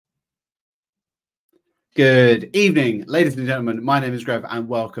Good evening, ladies and gentlemen. My name is Grev, and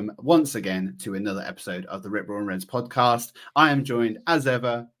welcome once again to another episode of the Rip Roaring Reds podcast. I am joined, as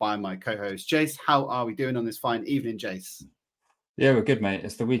ever, by my co-host Jace. How are we doing on this fine evening, Jace? Yeah, we're good, mate.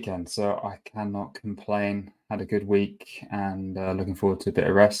 It's the weekend, so I cannot complain. Had a good week, and looking forward to a bit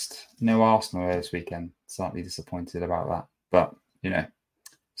of rest. No Arsenal this weekend. Slightly disappointed about that, but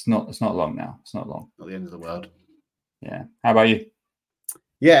it's not long now. It's not long. Not the end of the world. Yeah. How about you?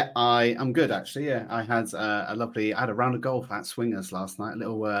 Yeah, I am good actually. Yeah, I had I had a round of golf at Swingers last night. A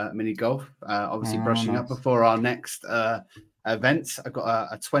little mini golf. Obviously brushing up before our next event. I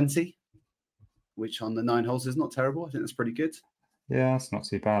got a 20, which on the 9 holes is not terrible. I think that's pretty good. Yeah, it's not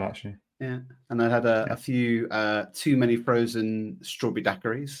too bad actually. Yeah, and I had a few too many frozen strawberry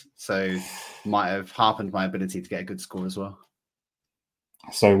daiquiris, so might have harpened my ability to get a good score as well.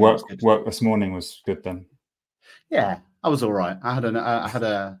 So work this morning was good then. Yeah, I was all right. I had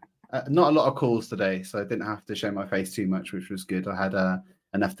not a lot of calls today, so I didn't have to show my face too much, which was good. I had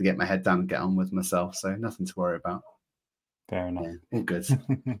enough to get my head down and get on with myself, so nothing to worry about. Fair enough. Yeah, all good.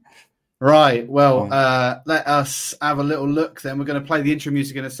 Right, well, let us have a little look then. We're going to play the intro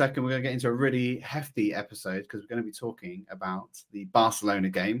music in a second. We're going to get into a really hefty episode because we're going to be talking about the Barcelona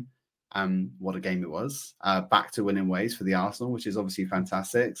game and what a game it was. Back to winning ways for the Arsenal, which is obviously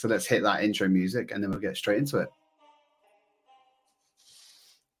fantastic. So let's hit that intro music and then we'll get straight into it.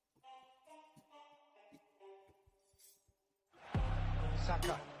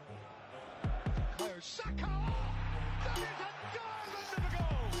 Saka. Saka! That is a diamond of a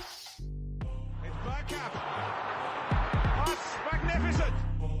goal! It's Bergkamp. That's magnificent!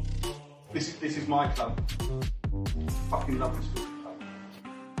 This is my club. Fucking love this football club.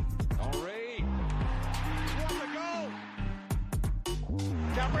 Henri. What a goal!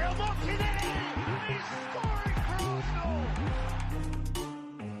 Gabriel Martinelli! He's scoring for Arsenal!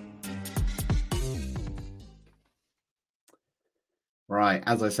 Right,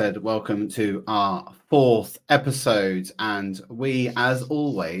 as I said, welcome to our 4th episode, and we, as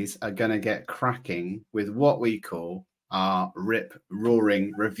always, are going to get cracking with what we call our Rip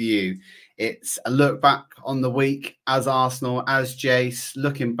Roaring Review. It's a look back on the week as Arsenal, as Jace.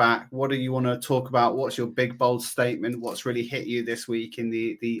 Looking back, what do you want to talk about? What's your big, bold statement? What's really hit you this week in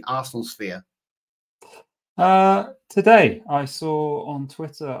the Arsenal sphere? Today, I saw on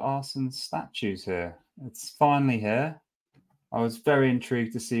Twitter Arsenal's statues here. It's finally here. I was very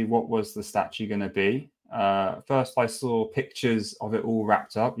intrigued to see what was the statue going to be. First, I saw pictures of it all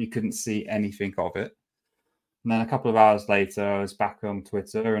wrapped up. You couldn't see anything of it. And then a couple of hours later, I was back on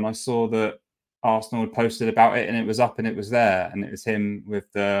Twitter and I saw that Arsenal had posted about it and it was up and it was there. And it was him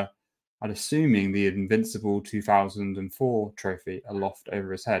with I'm assuming the Invincible 2004 trophy aloft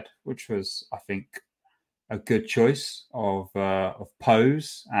over his head, which was, I think, a good choice of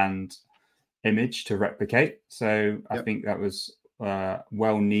pose and image to replicate. So I think that was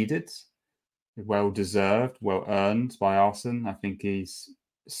well needed, well deserved, well earned by Arsene. I think he's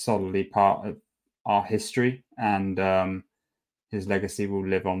solidly part of our history and his legacy will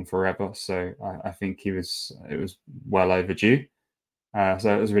live on forever. So I think it was well overdue.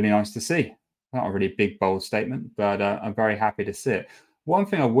 So it was really nice to see. Not a really big, bold statement, but I'm very happy to see it. One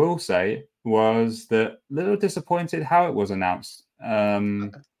thing I will say was that a little disappointed how it was announced.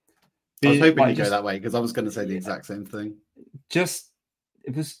 I was hoping you'd go that way because I was going to say the exact same thing. It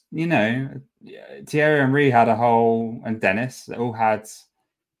was, Thierry Henry had and Dennis, they all had,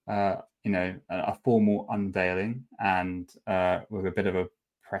 a formal unveiling and with a bit of a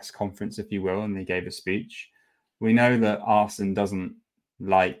press conference, if you will, and they gave a speech. We know that Arsene doesn't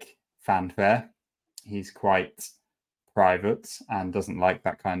like fanfare. He's quite private and doesn't like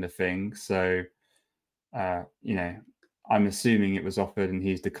that kind of thing. So, I'm assuming it was offered and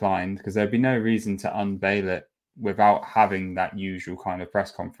he's declined because there'd be no reason to unveil it without having that usual kind of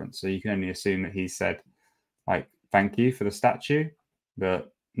press conference. So you can only assume that he said, like, thank you for the statue,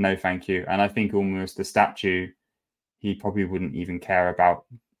 but no thank you. And I think almost the statue, he probably wouldn't even care about,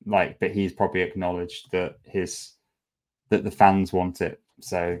 but he's probably acknowledged that that the fans want it.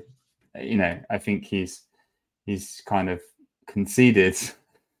 So, I think he's kind of conceded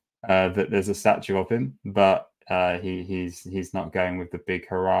that there's a statue of him, but he's not going with the big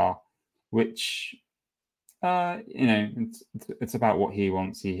hurrah, which it's about what he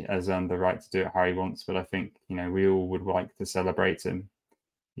wants. He has earned the right to do it how he wants, but I think we all would like to celebrate him,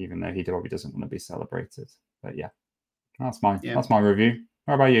 even though he probably doesn't want to be celebrated. But yeah, that's my review.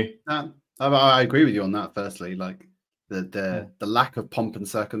 How about you? I agree with you on that. Firstly, like the lack of pomp and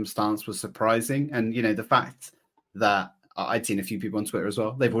circumstance was surprising, and the fact that I'd seen a few people on Twitter as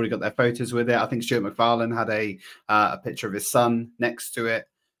well. They've already got their photos with it. I think Stuart McFarlane had a picture of his son next to it.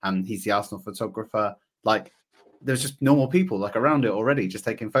 He's the Arsenal photographer. like there's just normal people like around it already, just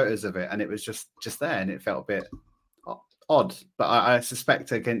taking photos of it, and it was just there, and it felt a bit odd. But I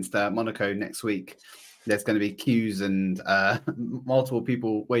suspect against Monaco next week, there's going to be queues and multiple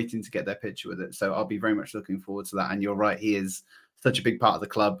people waiting to get their picture with it. So I'll be very much looking forward to that. And you're right, he is such a big part of the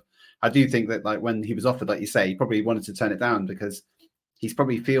club. I do think that like when he was offered, like you say, he probably wanted to turn it down because he's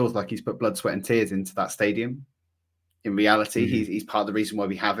probably feels like he's put blood, sweat, and tears into that stadium. In reality, he's part of the reason why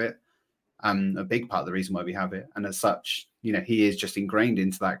we have it. A big part of the reason why we have it. And as such, he is just ingrained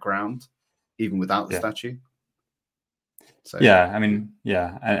into that ground, even without the statue. So yeah, I mean,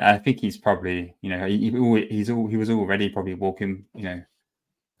 yeah, I think he's probably, he was already probably walking,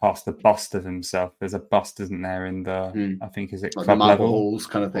 past the bust of himself. There's a bust, isn't there, in the I think is it like club the marble level halls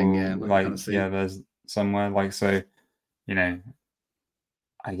kind of thing, there's somewhere like so,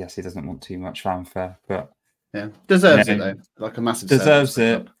 I guess he doesn't want too much fanfare, but deserves it though, like a massive deserves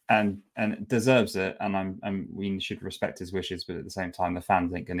it, and deserves it, and we should respect his wishes, but at the same time, the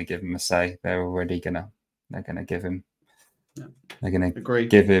fans ain't going to give him a say. They're going to give him. Yeah. They're going to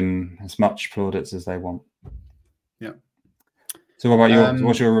give him as much plaudits as they want. Yeah. So, what about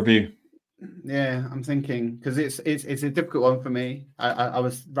what's your review? Yeah, I'm thinking because it's a difficult one for me. I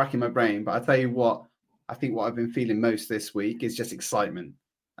was racking my brain, but I tell you what, I think what I've been feeling most this week is just excitement,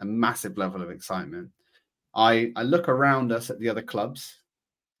 a massive level of excitement. I look around us at the other clubs,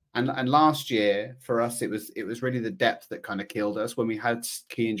 and last year for us it was really the depth that kind of killed us when we had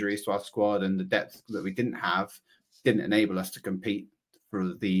key injuries to our squad, and the depth that we didn't have didn't enable us to compete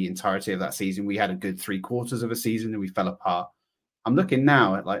for the entirety of that season. We had a good 3/4 of a season and we fell apart. I'm looking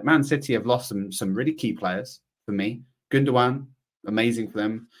now at like Man City have lost some really key players for me. Gundogan, amazing for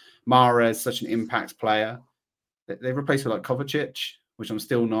them. Mahrez, such an impact player. They've replaced with like Kovacic, which I'm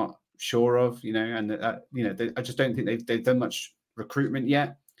still not sure of, and I just don't think they've done much recruitment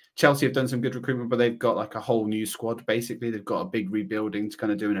yet. Chelsea have done some good recruitment, but they've got like a whole new squad. Basically, they've got a big rebuilding to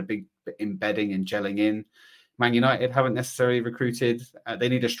kind of doing a big embedding and gelling in. Man United haven't necessarily recruited. They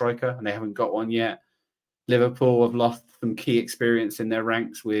need a striker, and they haven't got one yet. Liverpool have lost some key experience in their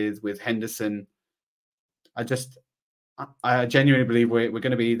ranks with Henderson. I genuinely believe we're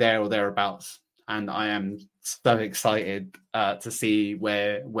going to be there or thereabouts, and I am so excited to see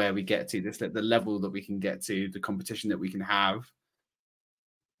where we get to, the level that we can get to, the competition that we can have.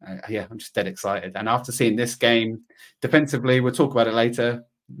 I'm just dead excited. And after seeing this game, defensively, we'll talk about it later.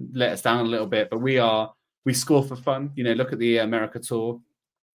 Let us down a little bit, but we score for fun. Look at the America tour.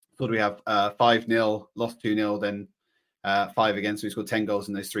 What do we have? 5-0, lost 2-0, then 5 again. So we scored 10 goals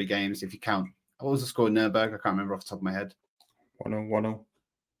in those 3 games. If you count, what was the score in Nuremberg? I can't remember off the top of my head. 1-0.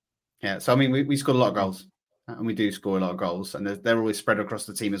 Yeah, so I mean, we scored a lot of goals, and we do score a lot of goals, and they're always spread across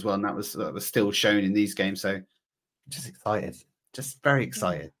the team as well, and that was still shown in these games. So just excited, just very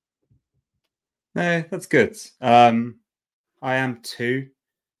excited. No, that's good. I am too,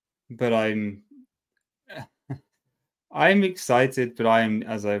 but I'm excited, but I'm,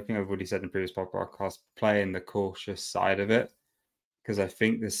 as I think I've already said in previous podcasts, playing the cautious side of it because I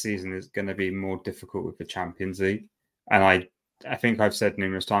think this season is going to be more difficult with the Champions League, and I think I've said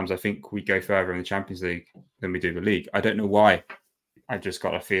numerous times, I think we go further in the Champions League than we do the league. I don't know why. I've just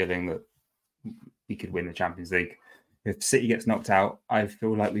got a feeling that we could win the Champions League. If City gets knocked out, I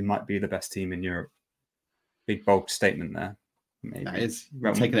feel like we might be the best team in Europe. Big, bold statement there. Maybe. That is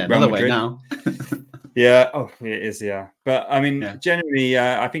taking it another way now. Yeah. Oh, it is. Yeah. But I mean, generally,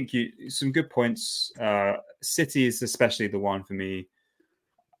 I think some good points. City is especially the one for me.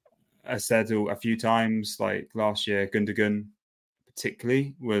 I said a few times, like last year, Gundogan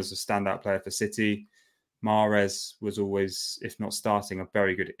particularly was a standout player for City. Mahrez was always, if not starting, a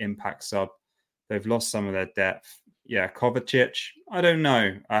very good impact sub. They've lost some of their depth. Yeah, Kovacic, I don't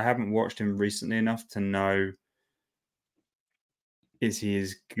know. I haven't watched him recently enough to know is he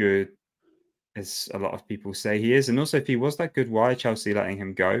as good as a lot of people say he is. And also, if he was that good, why are Chelsea letting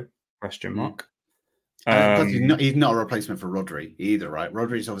him go? Question mark. He's not a replacement for Rodri either, right?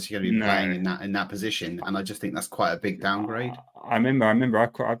 Rodri's obviously going to be playing in that position, and I just think that's quite a big downgrade. I remember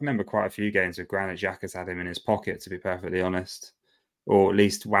quite a few games with Granit Xhaka's had him in his pocket, to be perfectly honest, or at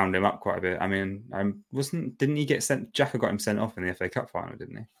least wound him up quite a bit. I mean, didn't he get sent? Xhaka got him sent off in the FA Cup final,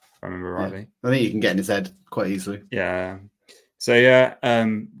 didn't he? If I remember rightly. I think you can get in his head quite easily. Yeah. So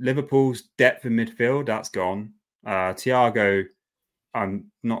Liverpool's depth in midfield, that's gone. Thiago,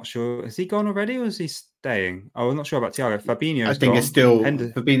 I'm not sure. Has he gone already, or is he staying? Oh, I'm not sure about Thiago. Fabinho's I think gone. it's still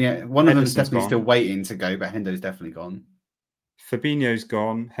Fabinho. One of them is definitely gone. still waiting to go, but Hendo's definitely gone. Fabinho's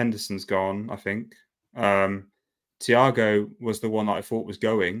gone. Henderson's gone, I think. Thiago was the one that I thought was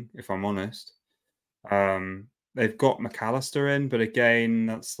going, if I'm honest. they've got McAllister in, but again,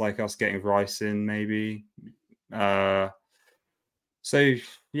 that's like us getting Rice in, maybe. So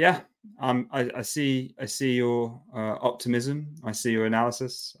yeah, I see your optimism. I see your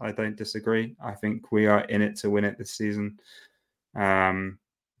analysis. I don't disagree. I think we are in it to win it this season. And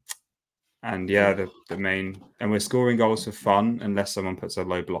yeah, the main, and we're scoring goals for fun unless someone puts a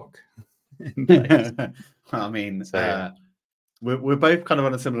low block in place. I mean, So, yeah. we're both kind of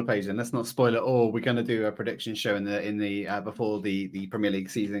on a similar page, and let's not spoil it all. We're going to do a prediction show in the before the Premier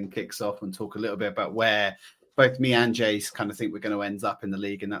League season kicks off, and talk a little bit about where both me and Jace kind of think we're going to end up in the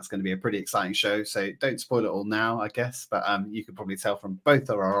league, and that's going to be a pretty exciting show. So don't spoil it all now, I guess. But you could probably tell from both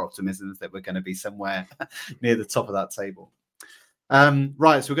of our optimisms that we're going to be somewhere near the top of that table.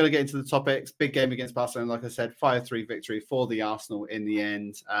 Right, so we're going to get into the topics. Big game against Barcelona, like I said, 5-3 victory for the Arsenal in the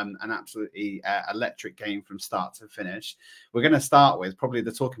end. An absolutely electric game from start to finish. We're going to start with probably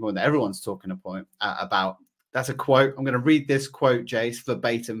the talking point that everyone's talking about. That's a quote. I'm going to read this quote, Jace,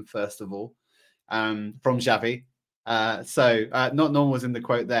 verbatim, first of all, from Xavi. Not Norman was in the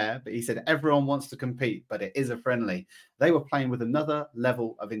quote there, but he said, "Everyone wants to compete, but it is a friendly. They were playing with another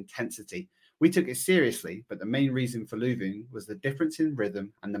level of intensity. We took it seriously, but the main reason for losing was the difference in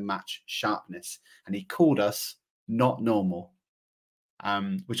rhythm and the match sharpness. And he called us not normal,"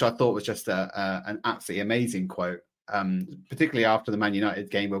 which I thought was just an absolutely amazing quote, particularly after the Man United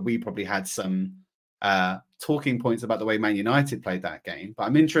game, where we probably had some talking points about the way Man United played that game. But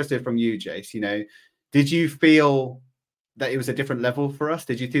I'm interested from you, Jace. Did you feel that it was a different level for us?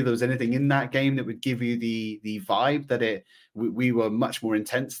 Did you feel there was anything in that game that would give you the vibe that we were much more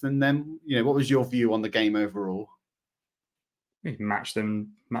intense than them? What was your view on the game overall? We match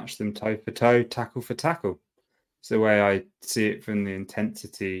them toe for toe, tackle for tackle. It's the way I see it from the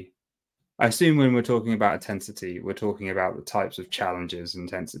intensity. I assume when we're talking about intensity, we're talking about the types of challenges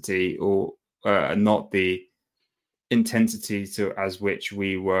intensity, or not the intensity as which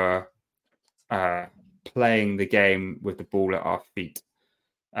we were playing the game with the ball at our feet.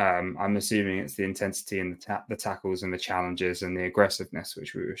 I'm assuming it's the intensity and the tackles and the challenges and the aggressiveness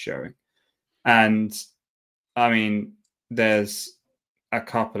which we were showing. And I mean, there's a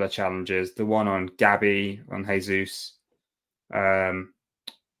couple of challenges. The one on Gabby, on Jesus, and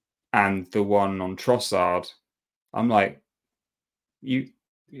the one on Trossard. I'm like, we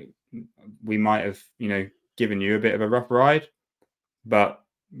might have, given you a bit of a rough ride, but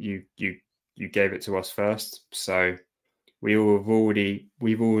you gave it to us first. So we've already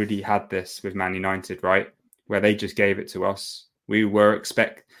had this with Man United, right? Where they just gave it to us. We were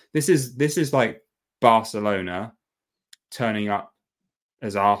this is like Barcelona turning up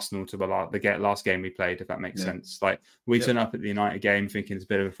as Arsenal to the last game we played, if that makes sense. Like we turn up at the United game thinking it's a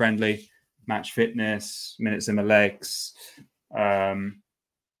bit of a friendly, match fitness, minutes in the legs.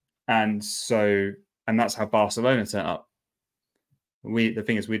 And that's how Barcelona turned up. The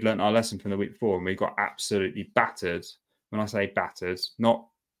thing is, we'd learned our lesson from the week before, and we got absolutely battered. When I say battered, not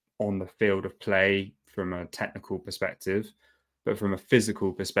on the field of play from a technical perspective, but from a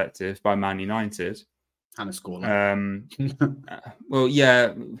physical perspective by Man United. And a scoreline. Well,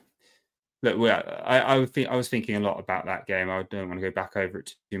 yeah. Look, I was thinking a lot about that game. I don't want to go back over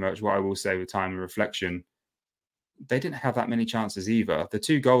it too much. What I will say with time and reflection, they didn't have that many chances either. The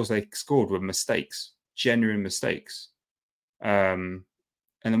 2 goals they scored were mistakes, genuine mistakes. And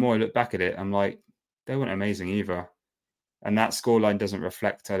the more I look back at it, I'm like, they weren't amazing either. And that scoreline doesn't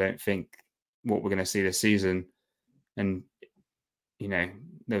reflect, I don't think, what we're going to see this season. And, there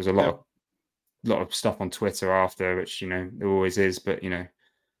was a lot of stuff on Twitter after, which, there always is. But,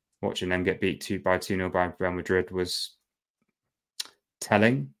 watching them get beat 2-0 by Real Madrid was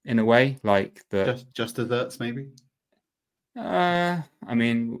telling in a way. Like just desserts, maybe? I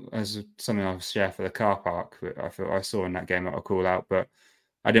mean, as something I'll share for the car park, I saw in that game that I'll call out, but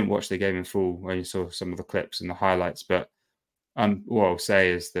I didn't watch the game in full. I only saw some of the clips and the highlights. But what I'll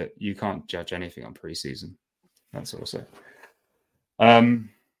say is that you can't judge anything on pre-season. That's all I'll say.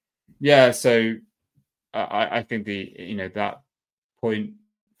 Yeah, so I think that point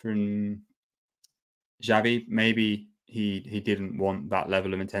from Xavi, maybe he didn't want that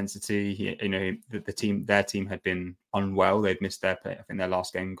level of intensity. Their team had been unwell. They'd missed their play. I think their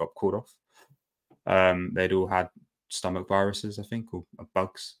last game got called off. They'd all had stomach viruses, I think, or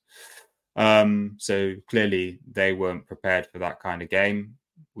bugs. So clearly they weren't prepared for that kind of game.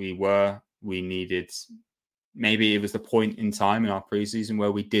 We needed, maybe it was the point in time in our preseason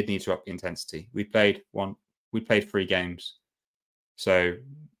where we did need to up the intensity. We played 3 games. So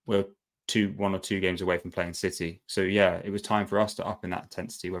we're 1 or 2 games away from playing City. So yeah, it was time for us to up in that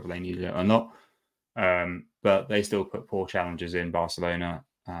intensity, whether they needed it or not. But they still put poor challenges in Barcelona.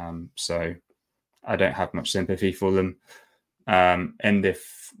 So I don't have much sympathy for them. And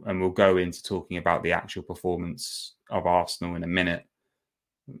we'll go into talking about the actual performance of Arsenal in a minute.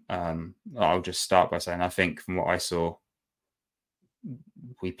 I'll just start by saying I think from what I saw,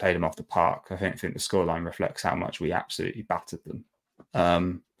 we played them off the park. I think the scoreline reflects how much we absolutely battered them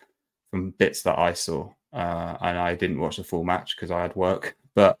from bits that I saw. And I didn't watch the full match because I had work,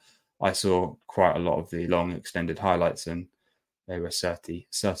 but I saw quite a lot of the long extended highlights, and they were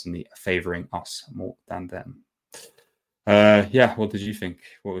certainly favouring us more than them. What did you think?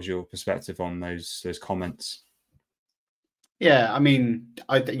 What was your perspective on those comments? Yeah, I mean,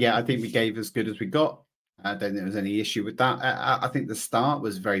 I think we gave as good as we got. I don't think there was any issue with that. I think the start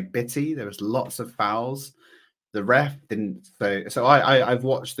was very bitty. There was lots of fouls. The ref didn't. So I've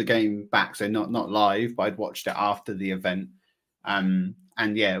watched the game back, so not live, but I'd watched it after the event. And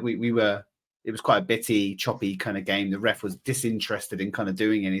yeah, we were. It was quite a bitty, choppy kind of game. The ref was disinterested in kind of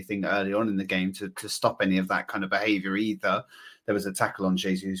doing anything early on in the game to stop any of that kind of behaviour either. There was a tackle on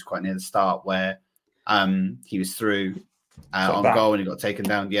Jesus quite near the start where he was through on goal and he got taken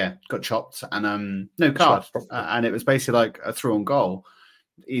down. Yeah, got chopped and no card. And it was basically like a through on goal.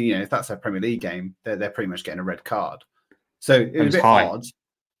 You know, if that's a Premier League game, they're pretty much getting a red card. So it was a bit odd.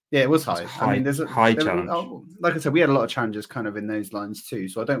 Yeah, it was high. I mean, there's a high challenge. Like I said, we had a lot of challenges kind of in those lines too.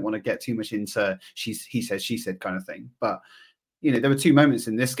 So I don't want to get too much into he said, she said kind of thing. But, you know, there were two moments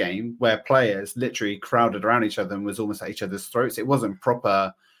in this game where players literally crowded around each other and was almost at each other's throats. It wasn't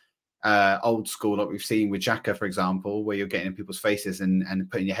proper old school like we've seen with Xhaka, for example, where you're getting in people's faces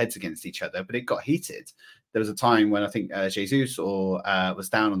and putting your heads against each other. But it got heated. There was a time when I think Jesus was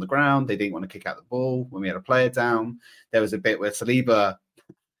down on the ground. They didn't want to kick out the ball when we had a player down. There was a bit where Saliba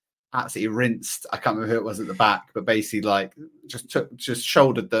absolutely rinsed. I can't remember who it was at the back, but basically like just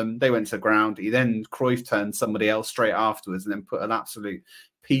shouldered them. They went to the ground. He then Cruyff turned somebody else straight afterwards and then put an absolute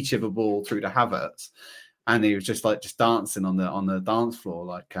peach of a ball through to Havertz. And he was just dancing on the dance floor,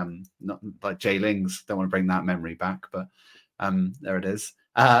 not like Jay Lings. Don't want to bring that memory back, but there it is.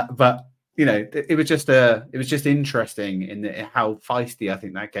 But you know, it was just interesting in how feisty I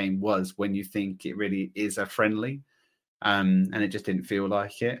think that game was when you think it really is a friendly. And it just didn't feel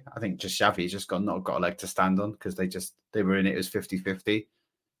like it. I think just Xavi just not got a leg to stand on because they were in it. It was 50-50.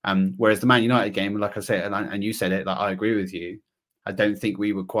 Whereas the Man United game, like I said, and you said it, like I agree with you. I don't think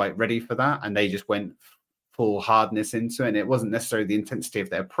we were quite ready for that, and they just went full hardness into it. And it wasn't necessarily the intensity of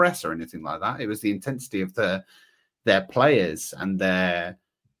their press or anything like that. It was the intensity of their players and their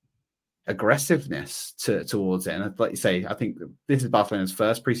aggressiveness towards it. And like you say, I think this is Barcelona's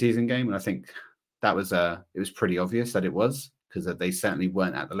first preseason game, and I think that was it was pretty obvious that it was, because they certainly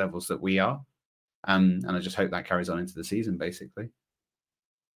weren't at the levels that we are. And I just hope that carries on into the season, basically.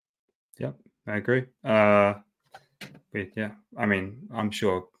 Yep, I agree. I mean, I'm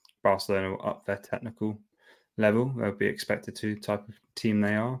sure Barcelona will up their technical level. They'll be expected to, type of team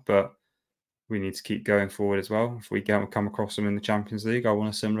they are, but we need to keep going forward as well. If we come across them in the Champions League, I want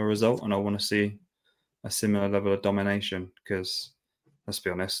a similar result, and I want to see a similar level of domination, because let's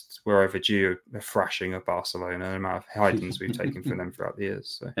be honest, we're overdue a thrashing of Barcelona, the amount of hidings we've taken from them throughout the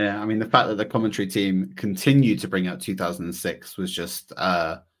years. So. Yeah, I mean, the fact that the commentary team continued to bring out 2006 was just,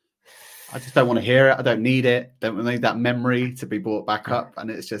 I just don't want to hear it. I don't need it. Don't need that memory to be brought back up. And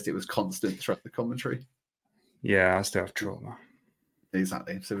it was constant throughout the commentary. Yeah, I still have trauma.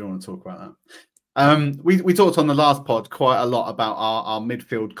 Exactly. So we don't want to talk about that. We talked on the last pod quite a lot about our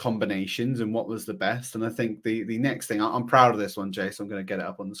midfield combinations and what was the best. And I think the next thing, I'm proud of this one, Jason. I'm going to get it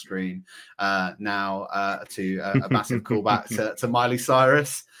up on the screen now to a massive callback to Miley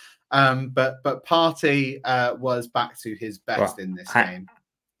Cyrus. But Partey was back to his best in this game.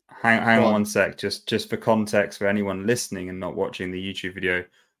 Hang on one sec, just for context for anyone listening and not watching the YouTube video.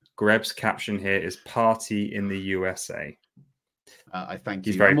 Greb's caption here is "Party in the USA." I thank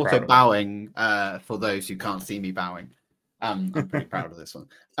you. I'm also bowing for those who can't see me bowing. I'm pretty proud of this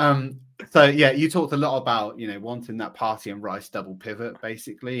one. So yeah, you talked a lot about, you know, wanting that Partey and Rice double pivot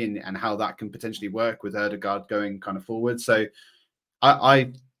basically, and how that can potentially work with Ødegaard going kind of forward. So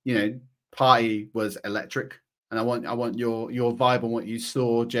I you know, Partey was electric, and I want your vibe on what you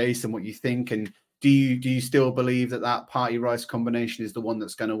saw, Jason, what you think, and do you still believe that Partey Rice combination is the one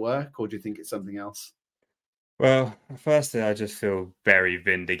that's going to work, or do you think it's something else? Well, firstly, I just feel very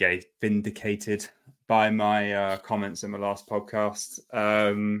vindicated by my comments in my last podcast,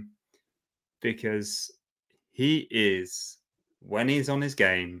 because he is, when he's on his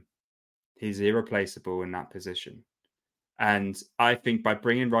game, he's irreplaceable in that position. And I think by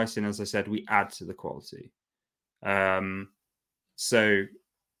bringing Rice in, as I said, we add to the quality. So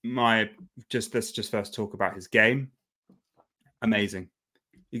let's just first talk about his game. Amazing.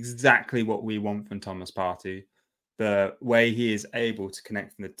 exactly what we want from Thomas Partey. The way he is able to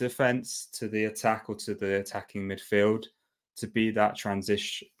connect from the defense to the attack or to the attacking midfield, to be that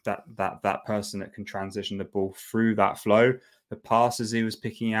transition, that person that can transition the ball through that flow, the passes he was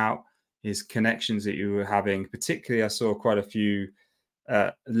picking out, his connections that you were having. Particularly, I saw quite a few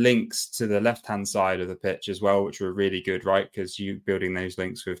links to the left-hand side of the pitch as well, which were really good, right? Because you building those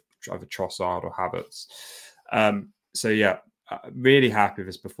links with either Trossard or Havertz. So yeah, really happy with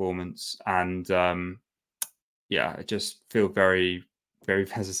his performance, and yeah, I just feel very, very,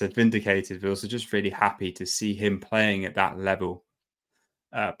 as I said, vindicated, but also just really happy to see him playing at that level,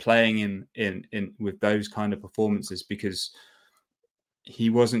 playing in with those kind of performances, because he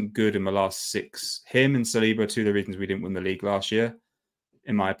wasn't good in the last six. Him and Saliba are two of the reasons we didn't win the league last year,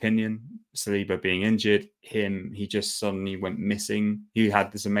 in my opinion. Saliba being injured, he just suddenly went missing. He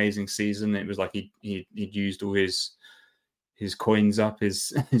had this amazing season. It was like he'd used all his coins up,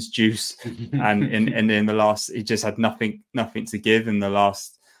 his juice, and in the last, he just had nothing to give in the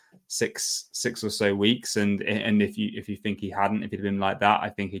last six or so weeks. And if you think he hadn't, if it had been like that, I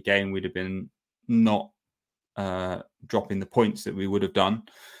think again we'd have been not dropping the points that we would have done.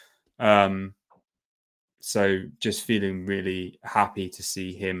 So just feeling really happy to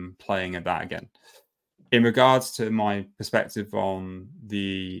see him playing at that again. In regards to my perspective on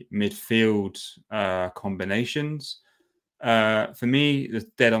the midfield combinations, for me, the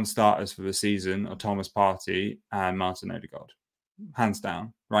dead-on starters for the season are Thomas Partey and Martin Odegaard. Hands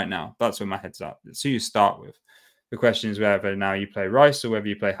down, right now. That's where my head's at. It's who you start with. The question is whether now you play Rice or whether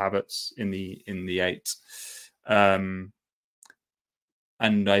you play Havertz in the 8. And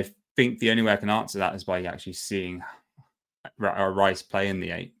I think the only way I can answer that is by actually seeing Rice play in the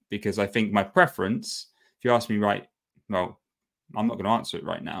 8. Because I think my preference, if you ask me right, well, I'm not going to answer it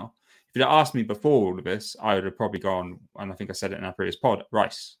right now. If you'd asked me before all of this, I would have probably gone, and I think I said it in our previous pod,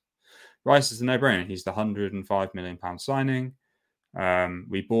 Rice. Rice is a no-brainer. He's the £105 million signing.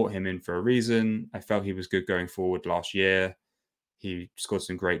 We bought him in for a reason. I felt he was good going forward last year. He scored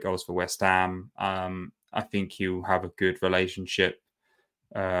some great goals for West Ham. I think he'll have a good relationship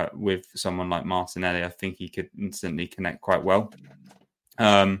with someone like Martinelli. I think he could instantly connect quite well.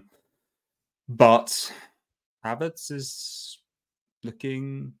 But Havertz is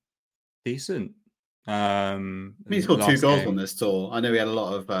looking decent. He scored 2 goals on this tour. I know he had a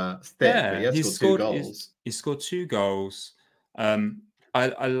lot of stick, but he scored 2 goals. He scored 2 goals.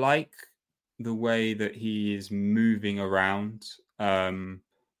 I like the way that he is moving around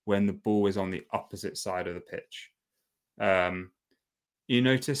when the ball is on the opposite side of the pitch. You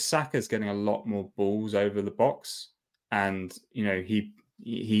notice Saka's getting a lot more balls over the box, and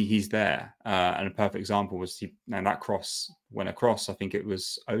he's there. And a perfect example was that cross went across. I think it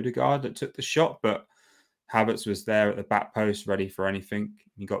was Odegaard that took the shot, but Havertz was there at the back post, ready for anything.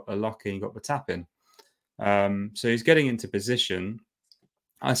 He got the lock in, he got the tap in. So he's getting into position.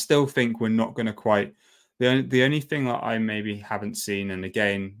 I still think we're not going to quite. The only thing that I maybe haven't seen, and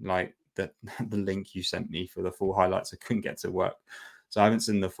again, like the link you sent me for the full highlights, I couldn't get to work. So I haven't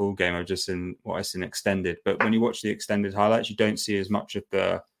seen the full game. I've just seen what I've seen extended. But when you watch the extended highlights, you don't see as much of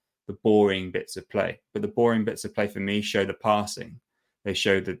the boring bits of play. But the boring bits of play for me show the passing. They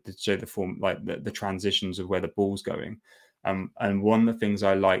show the form, like the transitions of where the ball's going. And one of the things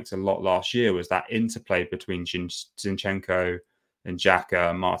I liked a lot last year was that interplay between Zinchenko and Xhaka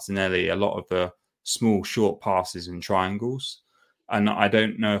and Martinelli. A lot of the small, short passes and triangles. And I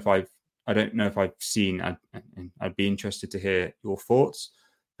don't know if I've seen, I'd be interested to hear your thoughts,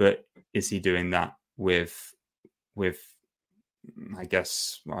 but is he doing that with I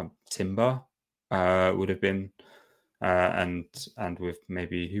guess, Timber would have been, and with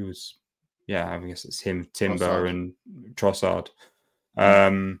maybe who was, I guess it's him, Timber Trossard.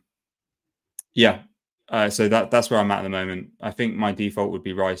 And Trossard. So that's where I'm at the moment. I think my default would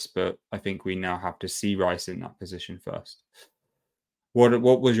be Rice, but I think we now have to see Rice in that position first.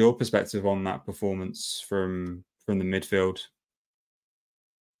 What was your perspective on that performance from the midfield?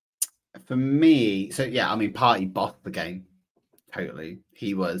 For me, Partey bossed the game totally.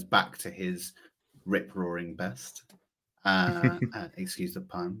 He was back to his rip-roaring best. Excuse the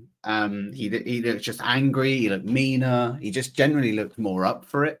pun. He looked just angry. He looked meaner. He just generally looked more up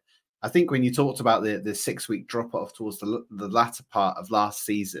for it. I think when you talked about the 6-week drop-off towards the latter part of last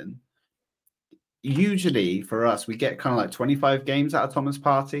season, usually for us, we get kind of like 25 games out of Thomas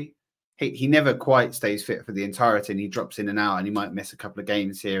Partey. He never quite stays fit for the entirety, and he drops in and out, and he might miss a couple of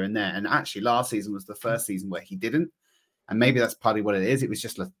games here and there. And actually, last season was the first season where he didn't. And maybe that's partly what it is. It was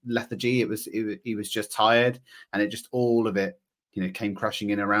just lethargy. He was just tired, and it just all of it, came crashing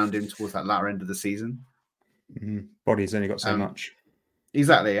in around him towards that latter end of the season. Mm-hmm. Body's only got so much.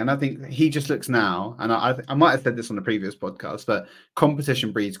 Exactly. And I think he just looks now, and I might have said this on the previous podcast, but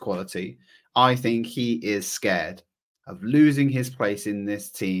competition breeds quality. I think he is scared of losing his place in this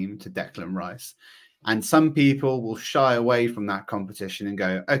team to Declan Rice. And some people will shy away from that competition and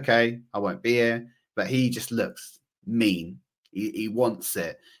go, okay, I won't be here. But he just looks mean. He wants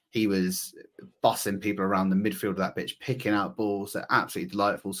it. He was bossing people around the midfield of that pitch, picking out balls that are absolutely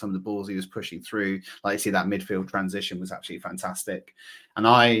delightful. Some of the balls he was pushing through, like you see, that midfield transition was absolutely fantastic. And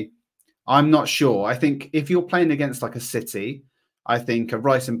I'm not sure. I think if you're playing against like a City, I think a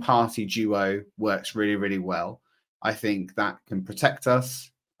Rice and Partey duo works really, really well. I think that can protect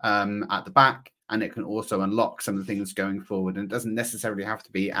us at the back, and it can also unlock some of the things going forward. And it doesn't necessarily have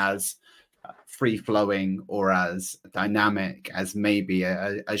to be as free flowing or as dynamic as maybe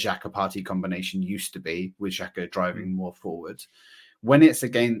a Xhaka Partey combination used to be, with Xhaka driving more forward. When it's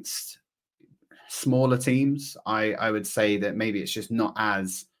against smaller teams, I would say that maybe it's just not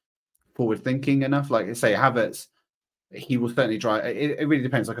as forward thinking enough. Like I say, Havertz, he will certainly drive. It really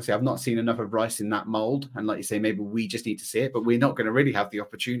depends. Like I say, I've not seen enough of Rice in that mold, and like you say, maybe we just need to see it, but we're not going to really have the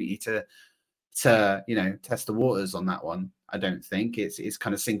opportunity to test the waters on that one. I don't think it's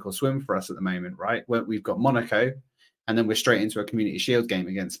kind of sink or swim for us at the moment, right? Where we've got Monaco, and then we're straight into a Community Shield game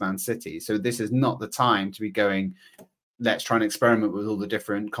against Man City. So this is not the time to be going, let's try and experiment with all the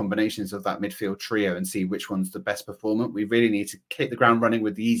different combinations of that midfield trio and see which one's the best performant. We really need to hit the ground running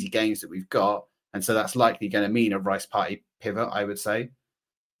with the easy games that we've got. And so that's likely going to mean a Rice Partey pivot, I would say.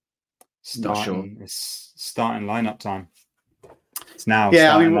 Not sure. It's starting lineup time. It's now.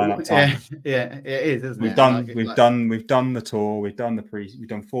 Yeah, lineup time. Yeah, it is, isn't we've it? Done we've done the tour. We've done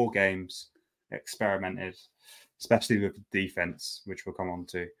 4 games, experimented, especially with the defense, which we'll come on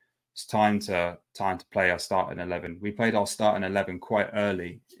to. It's time to play our starting 11. We played our starting 11 quite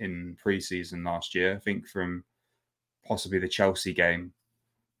early in pre-season last year. I think from possibly the Chelsea game,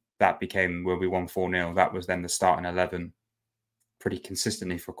 that became where we won 4-0. That was then the starting 11 pretty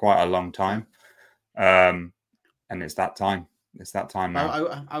consistently for quite a long time. And it's that time. It's that time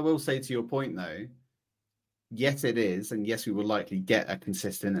now. I will say, to your point, though, yes, it is. And yes, we will likely get a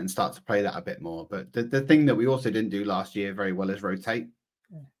consistent and start to play that a bit more. But the thing that we also didn't do last year very well is rotate.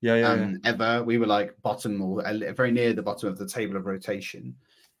 Ever. We were like bottom or very near the bottom of the table of rotation.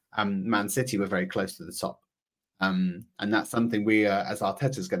 Man City were very close to the top. And that's something we, as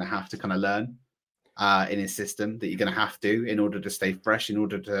Arteta, is going to have to kind of learn in his system, that you're going to have to, in order to stay fresh, in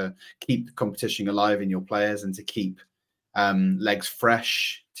order to keep the competition alive in your players, and to keep legs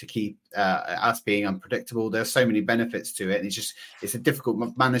fresh, to keep us being unpredictable. There's so many benefits to it, and it's a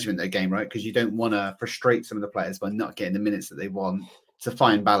difficult management of the game, right? Because you don't want to frustrate some of the players by not getting the minutes that they want. To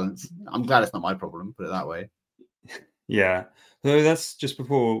find balance. I'm glad it's not my problem, put it that way. Yeah. So that's just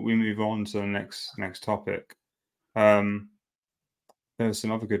before we move on to the next topic. There were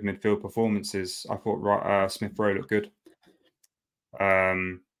some other good midfield performances. I thought Smith Rowe looked good.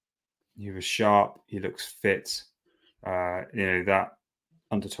 He was sharp. He looks fit. That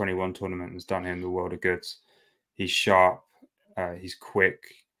under-21 tournament has done him the world of good. He's sharp. He's quick.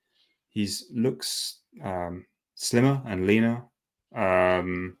 He looks slimmer and leaner.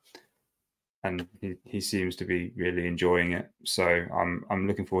 And he seems to be really enjoying it. So I'm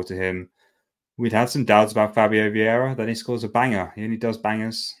looking forward to him. We'd had some doubts about Fabio Vieira. Then he scores a banger. He only does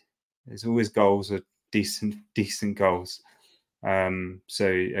bangers. His always goals are decent goals. So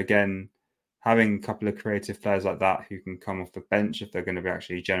again, having a couple of creative players like that who can come off the bench if they're going to be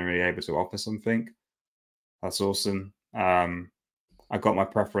actually generally able to offer something, that's awesome. I got my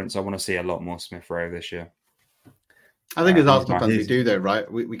preference. I want to see a lot more Smith Rowe this year. I think as Arsenal fans we do, though,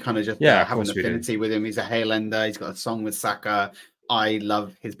 right? We kind of just have an affinity with him. He's a Haylender. He's got a song with Saka. I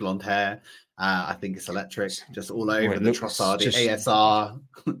love his blonde hair. I think it's electric, just all over the Trossard ASR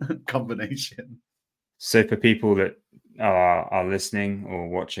combination. So for people that are listening or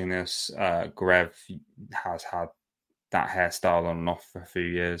watching this, Grev has had that hairstyle on and off for a few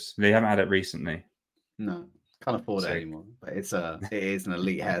years. They haven't had it recently. No. Can't afford it anymore, but it is an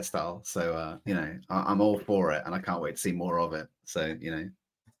elite hairstyle. So I'm all for it, and I can't wait to see more of it. So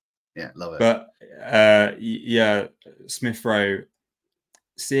love it. But Smith Rowe,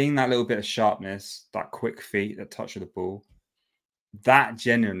 seeing that little bit of sharpness, that quick feet, that touch of the ball, that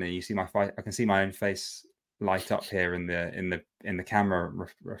genuinely, I can see my own face light up here in the camera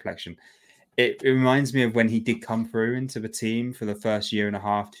reflection. It reminds me of when he did come through into the team for the first year and a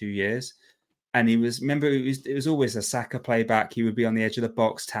half, 2 years. And it was always a Saka playback. He would be on the edge of the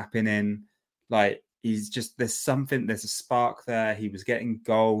box, tapping in. Like, there's a spark there. He was getting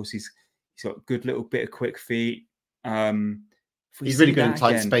goals. He's got a good little bit of quick feet. He's really good in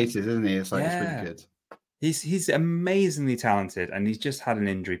tight spaces, isn't he? It's really good. He's amazingly talented, and he's just had an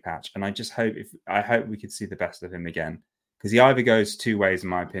injury patch. And I just hope we could see the best of him again, because he either goes two ways, in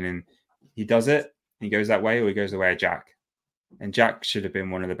my opinion. He does it, he goes that way, or he goes the way of Jack. And Jack should have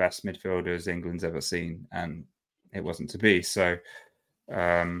been one of the best midfielders England's ever seen, and it wasn't to be. So,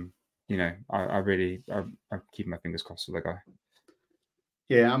 I keep my fingers crossed for the guy.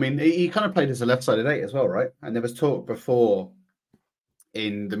 Yeah, I mean, he kind of played as a left-sided 8 as well, right? And there was talk before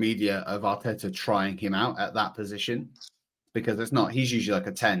in the media of Arteta trying him out at that position, because he's usually like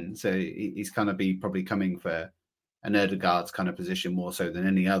a 10, so he's kind of probably coming for an Erdegaard's kind of position more so than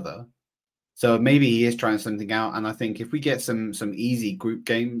any other. So maybe he is trying something out, and I think if we get some easy group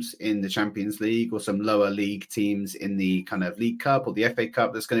games in the Champions League or some lower league teams in the kind of League Cup or the FA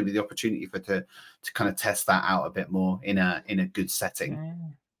Cup, there's going to be the opportunity to kind of test that out a bit more in a good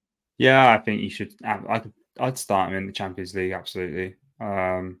setting. Yeah, I think you should. I'd start him in the Champions League, absolutely.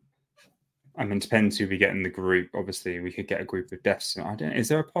 I mean, it depends who we get in the group. Obviously, we could get a group of death. Is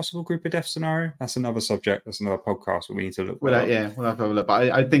there a possible group of death scenario? That's another subject. That's another podcast. But we need to look. We'll have to have a look.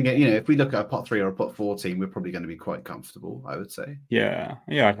 But I think if we look at a pot 3 or a pot 4 team, we're probably going to be quite comfortable, I would say. Yeah,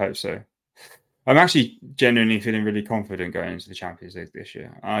 I hope so. I'm actually genuinely feeling really confident going into the Champions League this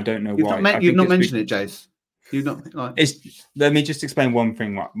year. I don't know why. You've not mentioned it, Jace. You've not. Let me just explain one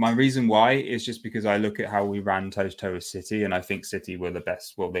thing. My reason why is just because I look at how we ran toe-to-toe with City, and I think City were the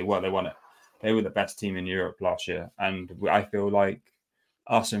best. Well, they won it. They were the best team in Europe last year. And I feel like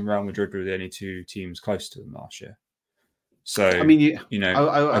us and Real Madrid were the only two teams close to them last year. So, I mean,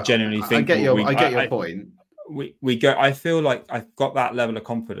 I genuinely think I get your point. I feel like I've got that level of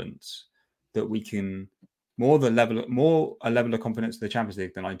confidence that we can a level of confidence in the Champions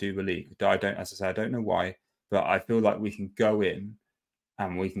League than I do the league. I don't know why, but I feel like we can go in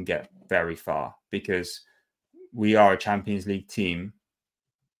and we can get very far, because we are a Champions League team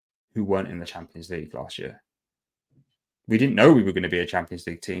who weren't in the Champions League last year. We didn't know we were going to be a Champions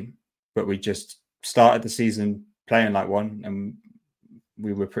League team, but we just started the season playing like one, and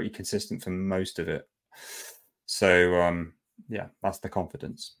we were pretty consistent for most of it. So, that's the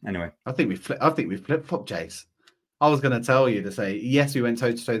confidence. Anyway, I think we flip-flop, Jace. I was going to tell you to say, yes, we went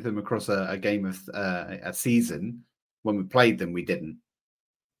toe-to-toe with them across a game of a season. When we played them, we didn't.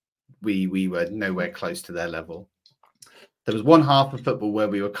 We were nowhere close to their level. There was one half of football where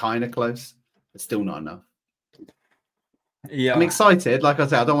we were kind of close, but still not enough. Yeah, I'm excited. Like I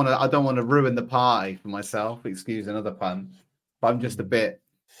said, I don't want to ruin the party for myself. Excuse another pun, but I'm just a bit,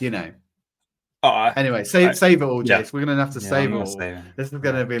 Anyway, save it all, Jace. Yeah. We're going to have to save it all. This is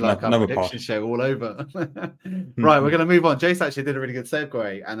going to be like our prediction show all over. Right, we're going to move on. Jace actually did a really good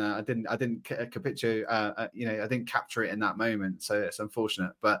segue, and I didn't capture. I didn't capture it in that moment, so it's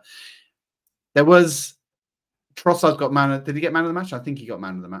unfortunate. But there was. Trossard got did he get man of the match? I think he got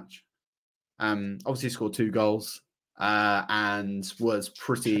man of the match. Obviously scored 2 goals and was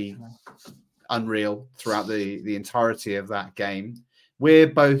pretty unreal throughout the entirety of that game. We're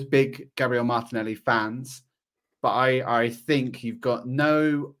both big Gabriel Martinelli fans, but I think you've got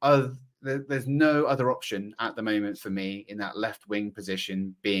there's no other option at the moment for me in that left wing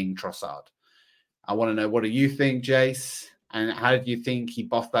position being Trossard. I want to know, what do you think, Jace? And how do you think he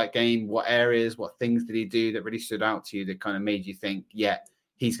bossed that game? What areas, what things did he do that really stood out to you that kind of made you think, yeah,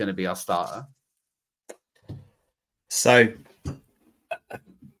 he's going to be our starter? So,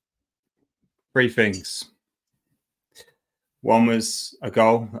 3 things. One was a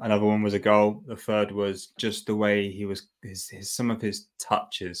goal. Another one was a goal. The third was just the way he was, some of his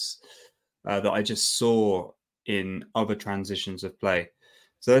touches that I just saw in other transitions of play.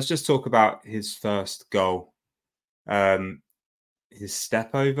 So let's just talk about his first goal. His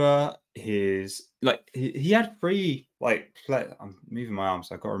step over, he had 3 I'm moving my arms,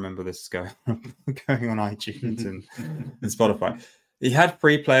 so I've got to remember this is going on iTunes and Spotify. He had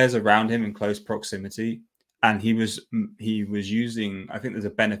 3 players around him in close proximity, and he was using, I think there's a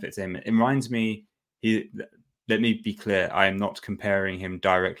benefit to him. It reminds me, let me be clear, I am not comparing him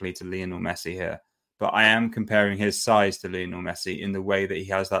directly to Lionel Messi here, but I am comparing his size to Lionel Messi in the way that he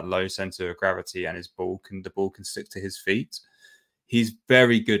has that low center of gravity, and the ball can stick to his feet. He's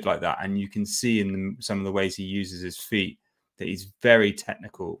very good like that, and you can see in some of the ways he uses his feet that he's very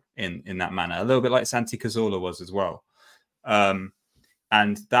technical in that manner, a little bit like Santi Cazorla was as well.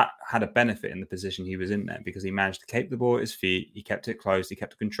 And that had a benefit in the position he was in there, because he managed to keep the ball at his feet, he kept it close, he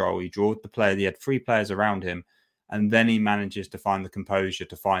kept control, he drawed the player, he had 3 players around him, and then he manages to find the composure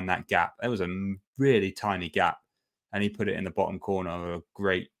to find that gap. There was a really tiny gap, and he put it in the bottom corner of a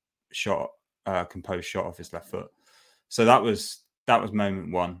great shot, composed shot off his left foot. So that was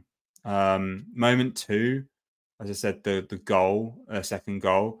moment 1. Moment 2, as I said, the goal, second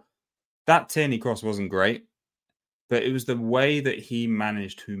goal, that Tierney cross wasn't great, but it was the way that he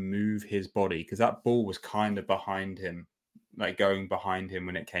managed to move his body, because that ball was kind of behind him, like going behind him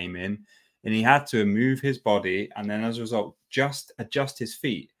when it came in. And he had to move his body and then as a result, just adjust his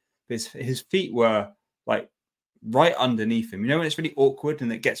feet. His feet were like right underneath him. You know, when it's really awkward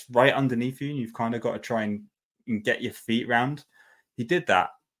and it gets right underneath you and you've kind of got to try and get your feet round. He did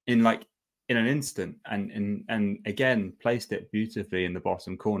that in an instant and again placed it beautifully in the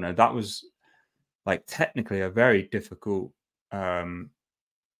bottom corner. That was like technically a very difficult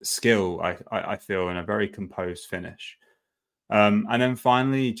skill, I feel, and a very composed finish. And then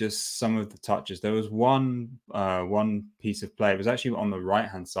finally, just some of the touches. There was one piece of play. It was actually on the right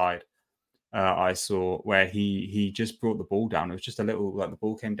hand side. I saw where he just brought the ball down. It was just a little, like the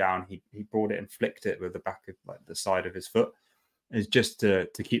ball came down. He brought it and flicked it with the back of like the side of his foot. It's just to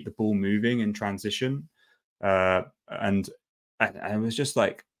keep the ball moving in transition. And it was just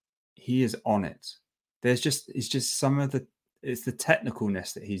like, he is on it. It's just some of it's the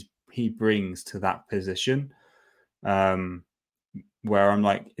technicalness that he brings to that position. Where I'm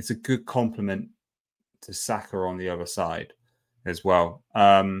like, it's a good compliment to Saka on the other side as well.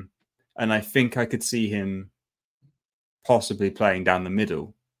 And I think I could see him possibly playing down the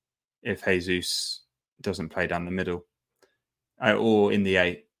middle if Jesus doesn't play down the middle or in the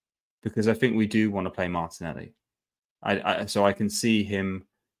 8, because I think we do want to play Martinelli. So I can see him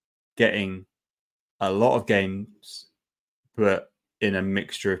getting a lot of games, but in a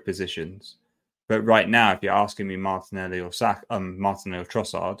mixture of positions. But right now, if you're asking me Martinelli or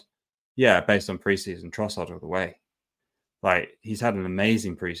Trossard, yeah, based on preseason, Trossard all the way. Like, he's had an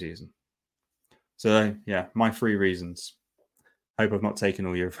amazing preseason. So yeah, my 3 reasons. Hope I've not taken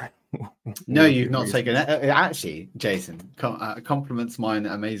all your. No, you've not taken it. Actually, Jason, compliments mine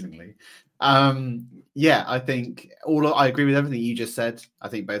amazingly. Yeah, I think I agree with everything you just said. I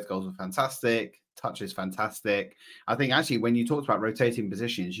think both goals were fantastic. Touch is fantastic. I think actually when you talked about rotating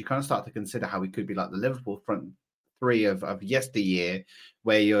positions, you kind of start to consider how we could be like the Liverpool front 3 of yesteryear,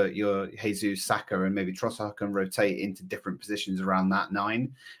 where your Jesus, Saka, and maybe Trossard can rotate into different positions around that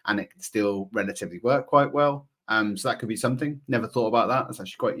 9, and it can still relatively work quite well. So that could be something. Never thought about that. That's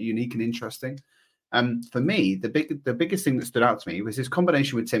actually quite unique and interesting. For me, the biggest thing that stood out to me was his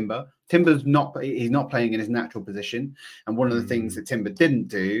combination with Timber. Timber's not playing in his natural position, and one of the things that Timber didn't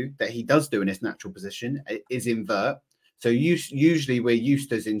do that he does do in his natural position is invert. So usually we're used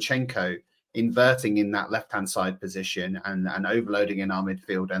to Zinchenko inverting in that left-hand side position and overloading in our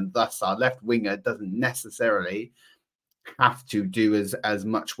midfield, and thus our left winger doesn't necessarily have to do as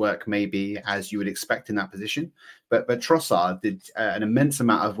much work maybe as you would expect in that position. But Trossard did an immense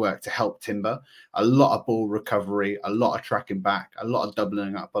amount of work to help Timber. A lot of ball recovery, a lot of tracking back, a lot of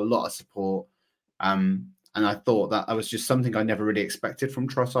doubling up, a lot of support. And I thought that was just something I never really expected from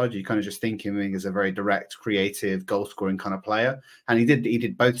Trossard. You kind of just think him as a very direct, creative, goal-scoring kind of player. And he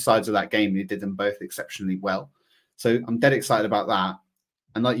did both sides of that game. He did them both exceptionally well. So I'm dead excited about that.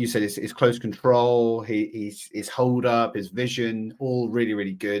 And like you said, his close control, his hold up, his vision, all really,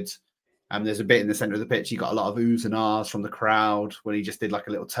 really good. There's a bit in the center of the pitch. He got a lot of oohs and ahs from the crowd when he just did like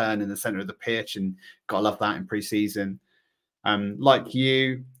a little turn in the center of the pitch, and gotta love that in preseason. Like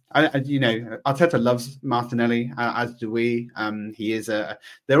you, Arteta loves Martinelli, as do we.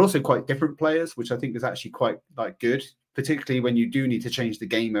 They're also quite different players, which I think is actually quite good, particularly when you do need to change the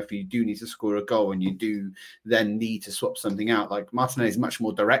game, if you do need to score a goal and you do then need to swap something out. Like Martinelli is much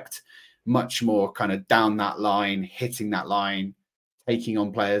more direct, much more kind of down that line, hitting that line, taking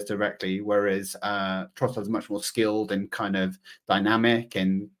on players directly, whereas Trossard's much more skilled and kind of dynamic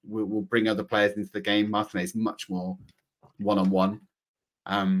and will bring other players into the game. Martinelli is much more one-on-one.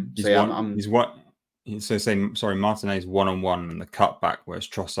 Martinelli's one-on-one and the cutback, whereas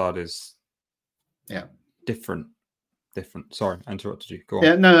Trossard is different. Sorry, I interrupted you. Go on.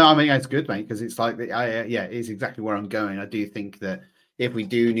 Yeah, no, I mean it's good, mate, because it's like it's exactly where I'm going. I do think that if we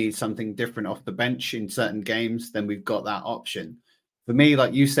do need something different off the bench in certain games, then we've got that option. For me,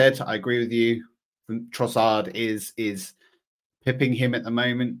 like you said, I agree with you. Trossard is pipping him at the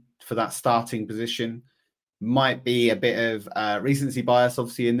moment for that starting position. Might be a bit of recency bias,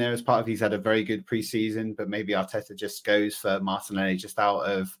 obviously, in there as part of he's had a very good preseason, but maybe Arteta just goes for Martinelli just out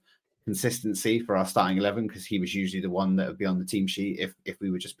of consistency for our starting 11, because he was usually the one that would be on the team sheet if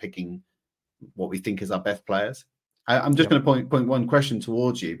we were just picking what we think is our best players. I'm just going to point one question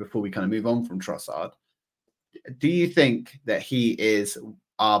towards you before we kind of move on from Trossard. Do you think that he is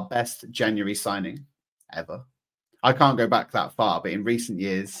our best January signing ever? I can't go back that far, but in recent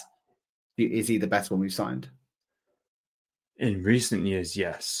years, is he the best one we've signed? In recent years,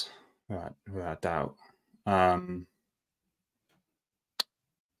 yes, without doubt.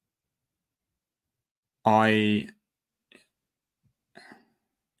 Jose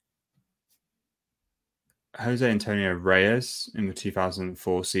Antonio Reyes in the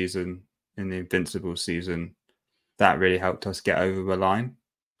 2004 season, in the Invincible season, that really helped us get over the line.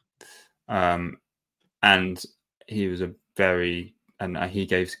 And he was and he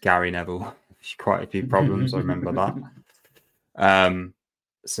gave Gary Neville quite a few problems. I remember that.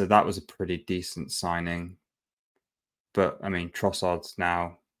 So that was a pretty decent signing. But I mean, Trossard's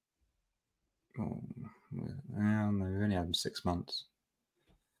now. Oh, we only had him 6 months.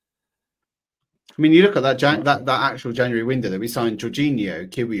 I mean, you look at that actual January window that we signed Jorginho,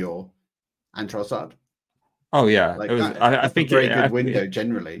 Kiwior, and Trossard. Oh yeah, Like it was. I think a very good window it,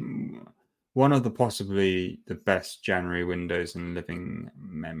 generally. One of the possibly the best January windows in living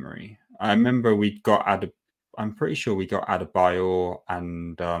memory. I remember I'm pretty sure we got Adebayor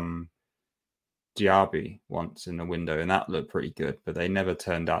and Diaby once in the window, and that looked pretty good. But they never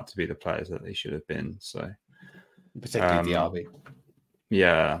turned out to be the players that they should have been. So, particularly Diaby.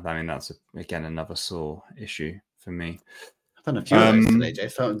 Yeah, I mean that's again another sore issue for me. I've done a few of those today, Jay.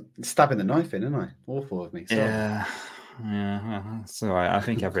 So I'm stabbing the knife in, isn't I? Awful of me. Sorry. Yeah, that's all right. I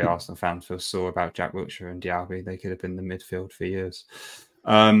think every Arsenal fan feels sore about Jack Wilshere and Diaby. They could have been the midfield for years.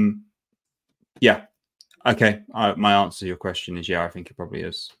 Yeah. Okay. My answer to your question is yeah. I think it probably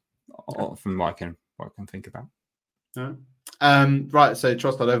is, from what I can think about. Right, so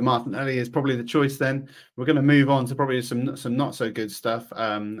Trossard over Martinelli is probably the choice. Then we're going to move on to probably some not so good stuff.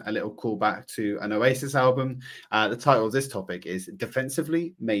 A little callback to an Oasis album. The title of this topic is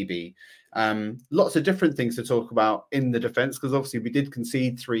Defensively, Maybe. Lots of different things to talk about in the defense, because obviously we did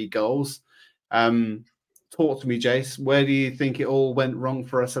concede 3 goals. Talk to me, Jace. Where do you think it all went wrong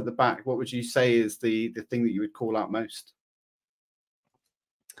for us at the back? What would you say is the thing that you would call out most?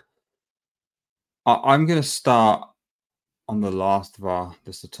 I'm going to start on the last of our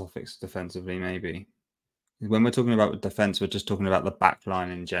list of topics, defensively, maybe. When we're talking about defense, we're just talking about the back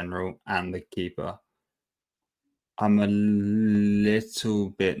line in general and the keeper. I'm a little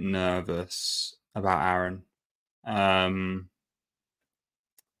bit nervous about Aaron.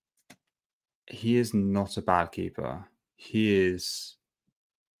 He is not a bad keeper. He is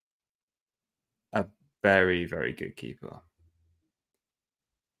a very, very good keeper.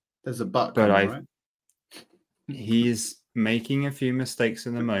 There's a but right? He's making a few mistakes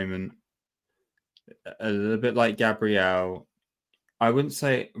in the moment. A little bit like Gabriel. I wouldn't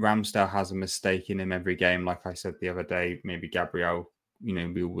say Ramsdale has a mistake in him every game. Like I said the other day, maybe Gabriel,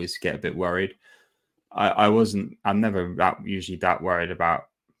 we always get a bit worried. I'm never usually that worried about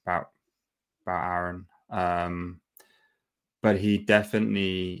Aaron. But he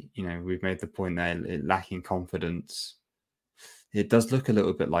definitely, we've made the point there, lacking confidence. It does look a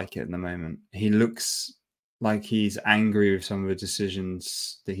little bit like it in the moment. He looks like he's angry with some of the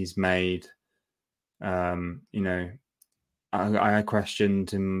decisions that he's made. I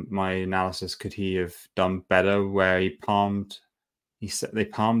questioned in my analysis, could he have done better where they palmed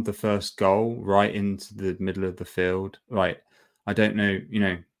the first goal right into the middle of the field. Right. I don't know,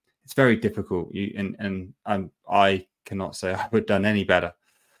 it's very difficult. I cannot say I would have done any better.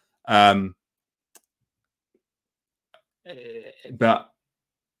 But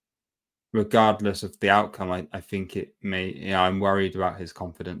regardless of the outcome, I think it may, I'm worried about his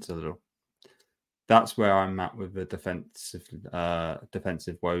confidence a little. That's where I'm at with the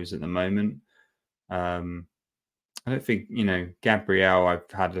defensive woes at the moment. I don't think, Gabriel,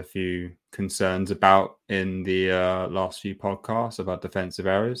 I've had a few concerns about in the last few podcasts about defensive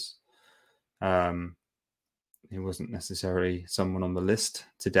errors. He wasn't necessarily someone on the list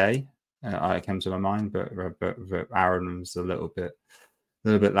today. It came to my mind, but Aaron was a little bit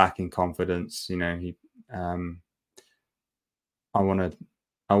lacking confidence.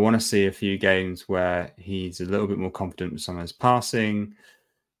 I want to see a few games where he's a little bit more confident with some of his passing,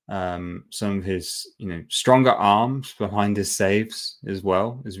 some of his, stronger arms behind his saves as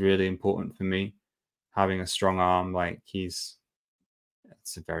well is really important for me. Having a strong arm, it's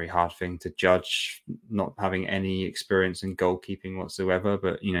a very hard thing to judge, not having any experience in goalkeeping whatsoever.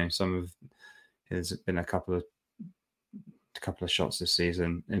 But there's been a couple of shots this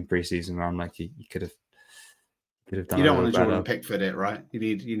season in pre-season where I'm like, you could have done. You don't want to Jordan Pickford it, right? You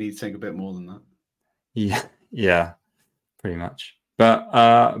need to think a bit more than that. Yeah, pretty much.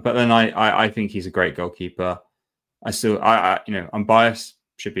 But then I think he's a great goalkeeper. I'm biased.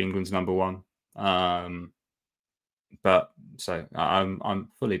 Should be England's number 1. But so I'm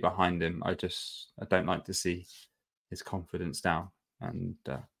fully behind him. I don't like to see his confidence down, and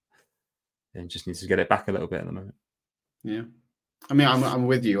just needs to get it back a little bit at the moment. Yeah, I mean, I'm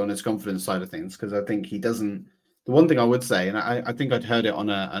with you on his confidence side of things, because I think he doesn't. The one thing I would say, and I think I'd heard it on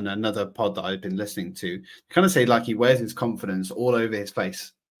another pod that I've been listening to, kind of say like he wears his confidence all over his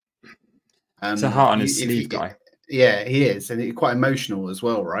face. It's a heart on his sleeve guy. Yeah, he is, and he's quite emotional as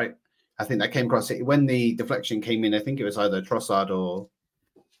well, right? I think that came across when the deflection came in. I think it was either Trossard or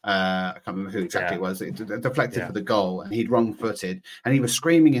I can't remember who exactly it was. It deflected for the goal, and he'd wrong-footed, and he was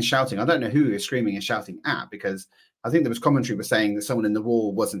screaming and shouting. I don't know who he was screaming and shouting at, because I think there was commentary was saying that someone in the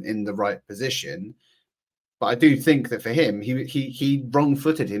wall wasn't in the right position. But I do think that for him, he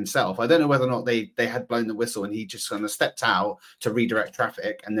wrong-footed himself. I don't know whether or not they had blown the whistle and he just kind of stepped out to redirect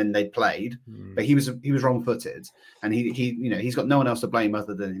traffic, and then they played. But he was wrong-footed, and he's got no one else to blame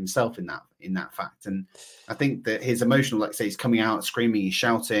other than himself in that fact. And I think that his emotional, like I say, he's coming out screaming, he's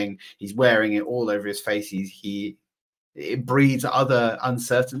shouting, he's wearing it all over his face. It breeds other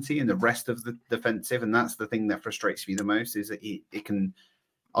uncertainty in the rest of the defensive, and that's the thing that frustrates me the most, is that it can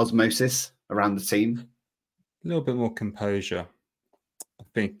osmosis around the team. A little bit more composure, I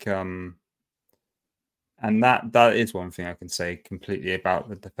think, and that is one thing I can say completely about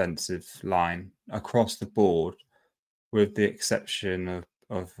the defensive line across the board, with the exception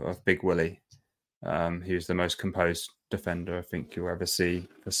of Big Willie, who's the most composed defender I think you'll ever see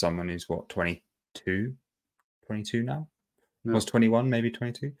for someone who's 22 now, was 21, maybe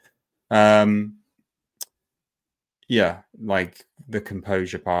 22. Yeah, like the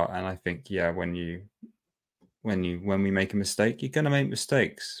composure part, and I think when we make a mistake, you're going to make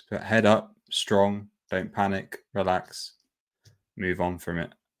mistakes, but head up, strong, don't panic, relax, move on from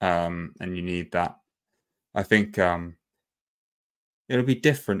it. And you need that. I think it'll be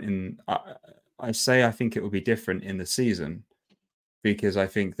different I think it will be different in the season, because I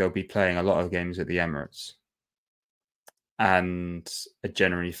think they'll be playing a lot of games at the Emirates. And I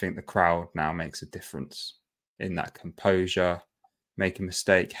generally think the crowd now makes a difference in that composure. Make a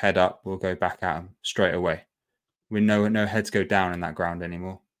mistake, head up, we'll go back at them straight away. We know no heads go down in that ground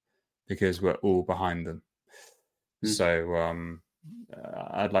anymore, because we're all behind them. So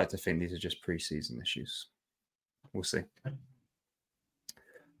I'd like to think these are just pre-season issues. We'll see.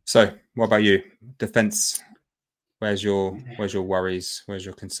 So what about you? Defense, where's your worries? Where's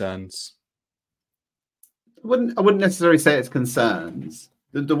your concerns? I wouldn't necessarily say it's concerns.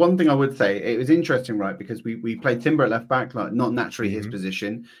 The one thing I would say, it was interesting, right? Because we played Timber at left back, like not naturally his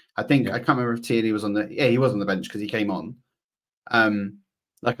position. I think I can't remember if Tierney was on he was on the bench because he came on.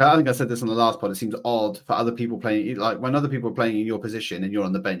 Like I think I said this on the last pod. It seems odd for other people playing, like when other people are playing in your position and you're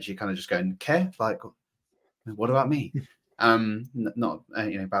on the bench, you kind of just go and care. Like, what about me? Not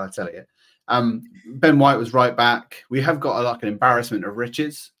Balotelli. Ben White was right back. We have got an embarrassment of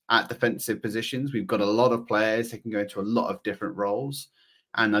riches at defensive positions. We've got a lot of players that can go into a lot of different roles.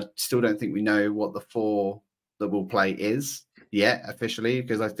 And I still don't think we know what the 4 that will play is yet officially,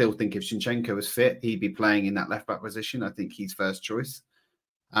 because I still think if Zinchenko was fit, he'd be playing in that left back position. I think he's first choice.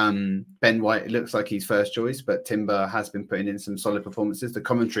 Ben White, it looks like he's first choice, but Timber has been putting in some solid performances. The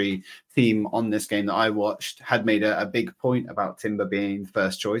commentary team on this game that I watched had made a big point about Timber being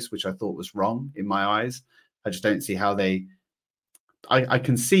first choice, which I thought was wrong in my eyes. I just don't see how I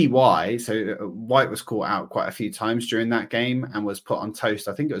can see why. So White was caught out quite a few times during that game and was put on toast.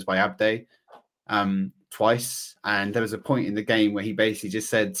 I think it was by Abde twice. And there was a point in the game where he basically just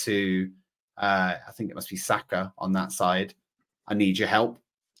said to, I think it must be Saka on that side, I need your help.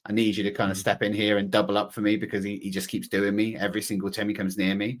 I need you to kind of step in here and double up for me, because he just keeps doing me every single time he comes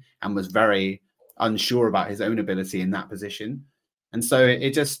near me, and was very unsure about his own ability in that position. And so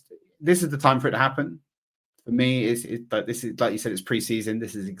this is the time for it to happen. For me, this is like you said, it's pre-season.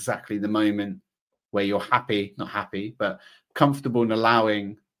 This is exactly the moment where you're not happy, but comfortable in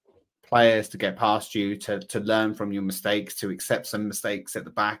allowing players to get past you, to learn from your mistakes, to accept some mistakes at the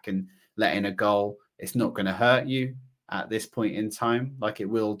back and let in a goal. It's not going to hurt you at this point in time, like it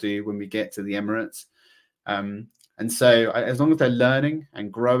will do when we get to the Emirates. And so as long as they're learning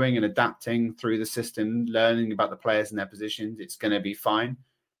and growing and adapting through the system, learning about the players and their positions, it's going to be fine.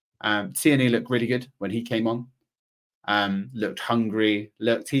 Tierney looked really good when he came on. Looked hungry.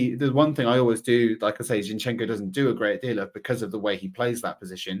 The one thing I always do, like I say, Zinchenko doesn't do a great deal of, because of the way he plays that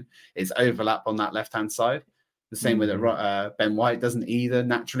position, is overlap on that left-hand side. The same way that Ben White doesn't either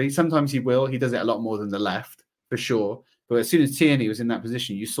naturally. Sometimes he will. He does it a lot more than the left, for sure. But as soon as Tierney was in that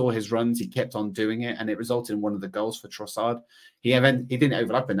position, you saw his runs. He kept on doing it, and it resulted in one of the goals for Trossard. He didn't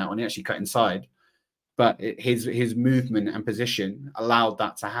overlap in that one. He actually cut inside. But his movement and position allowed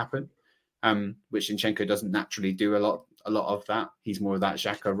that to happen, which Zinchenko doesn't naturally do a lot of that. He's more of that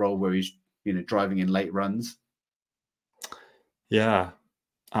Xhaka role where he's driving in late runs. Yeah,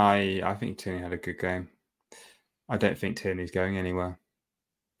 I think Tierney had a good game. I don't think Tierney's going anywhere.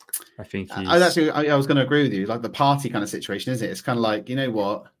 I think I was going to agree with you. Like the party kind of situation, isn't it? It's kind of like, you know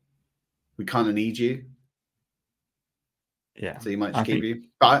what, we kind of need you, Yeah. so you might just keep you.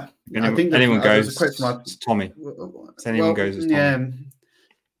 But I think anyone there's a goes, quote from it's Tommy. Anyone goes, it's Tommy. Yeah,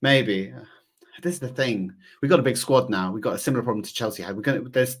 maybe. This is the thing. We got a big squad now. We got a similar problem to Chelsea had.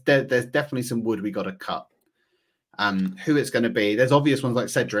 There's definitely some wood we got to cut. Who it's going to be? There's obvious ones like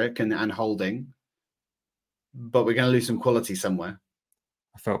Cedric and Holding, but we're going to lose some quality somewhere.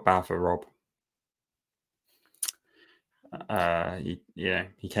 I felt bad for Rob.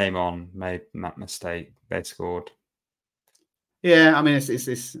 He came on, made that mistake. They scored. Yeah, I mean,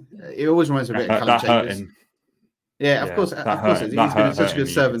 it always reminds me a bit of Callum Chambers. Hurt him. Yeah, of course. He's been such a good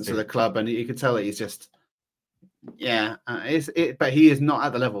servant to the club, and you could tell that he's just, but he is not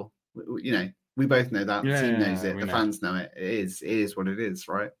at the level. You know, we both know that. The team knows it. The fans know it. It is what it is,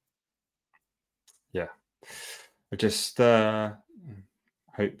 right? Yeah. I just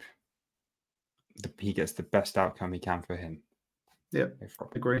hope he gets the best outcome he can for him. Yeah,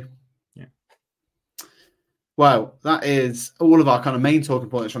 agree. Yeah. Well, that is all of our kind of main talking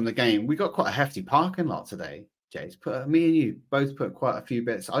points from the game. We got quite a hefty parking lot today, Jace. Me and you both put quite a few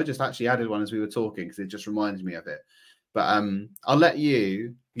bits. I just actually added one as we were talking because it just reminded me of it. But I'll let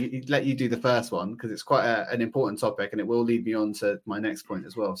you do the first one because it's quite an important topic and it will lead me on to my next point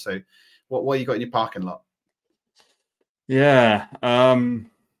as well. So, what you got in your parking lot? Yeah.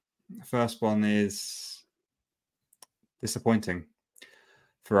 First one is disappointing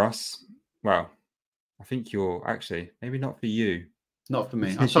for us. Well, I think you're actually maybe not for you. Not for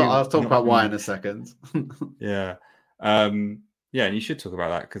me. I'll talk about why in a second. Yeah. And you should talk about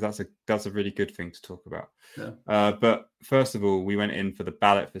that because that's a really good thing to talk about. Yeah. But first of all, we went in for the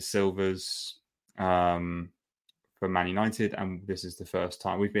ballot for silvers for Man United, and this is the first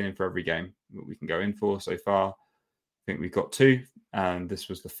time we've been in for every game that we can go in for so far. I think we've got 2, and this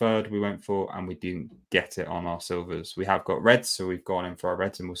was the third we went for, and we didn't get it on our silvers. We have got reds, so we've gone in for our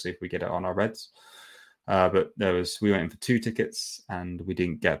reds, and we'll see if we get it on our reds. But we went in for 2 tickets, and we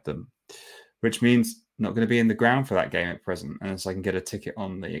didn't get them, which means not going to be in the ground for that game at present, unless I can get a ticket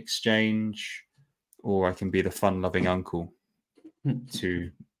on the exchange, or I can be the fun-loving uncle to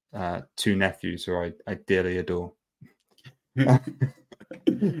 2 nephews who I dearly adore. But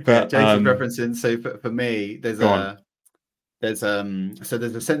Jason's referencing. So for me, there's a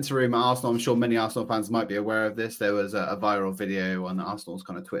sensory room at Arsenal. I'm sure many Arsenal fans might be aware of this. There was a viral video on Arsenal's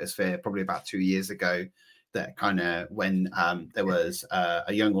kind of Twitter sphere probably about 2 years ago that kind of when there was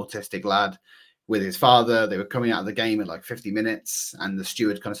a young autistic lad with his father. They were coming out of the game at like 50 minutes and the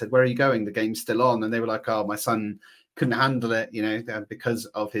steward kind of said, "Where are you going? The game's still on." And they were like, "Oh, my son couldn't handle it, because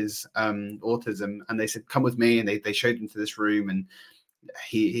of his autism." And they said, "Come with me." And they showed him to this room, and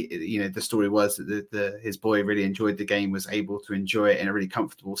he the story was that his boy really enjoyed the game, was able to enjoy it in a really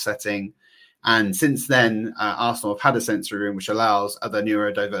comfortable setting. And since then, Arsenal have had a sensory room which allows other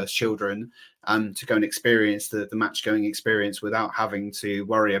neurodiverse children to go and experience the match-going experience without having to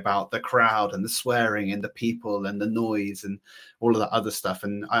worry about the crowd and the swearing and the people and the noise and all of that other stuff.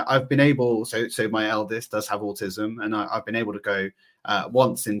 And I've been able, so my eldest does have autism, and I've been able to go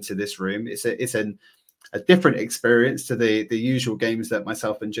once into this room. It's a different experience to the usual games that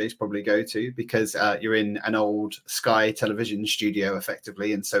myself and Jace probably go to, because you're in an old Sky television studio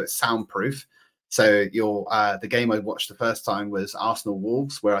effectively, and so it's soundproof. So the game I watched the first time was Arsenal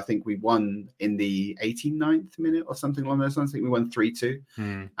Wolves, where I think we won in the 89th minute or something along those lines. I think we won 3-2.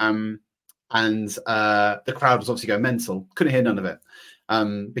 And the crowd was obviously going mental. Couldn't hear none of it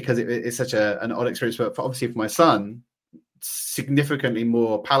because it's such an odd experience. But obviously for my son, significantly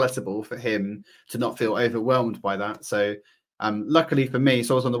more palatable for him to not feel overwhelmed by that. So luckily for me,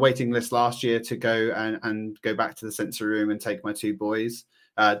 so I was on the waiting list last year to go and go back to the sensory room and take my 2 boys.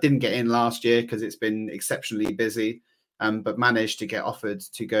 Didn't get in last year because it's been exceptionally busy, but managed to get offered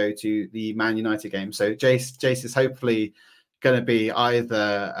to go to the Man United game. So Jace is hopefully going to be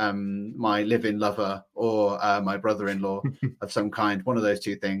either my live-in lover or my brother-in-law of some kind, one of those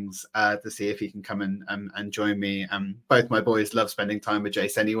 2 things, to see if he can come and join me. Both my boys love spending time with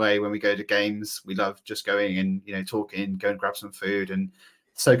Jace anyway. When we go to games, we love just going and talking, go and grab some food and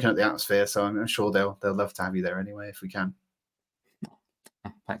soaking up the atmosphere. So I'm sure they'll love to have you there anyway if we can.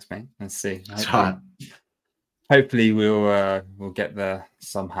 Thanks, mate. Let's see. Hopefully we'll get there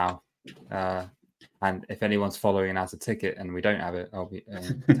somehow. And if anyone's following and has a ticket and we don't have it, I'll be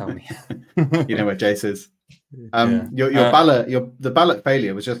tell me. You know where Jace is. The ballot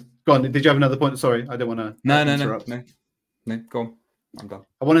failure was just gone. Did you have another point? Sorry, I don't want to interrupt. No, go on. I'm done.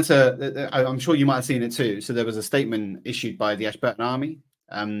 I wanted to. I'm sure you might have seen it too. So there was a statement issued by the Ashburton Army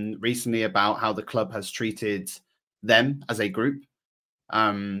recently about how the club has treated them as a group.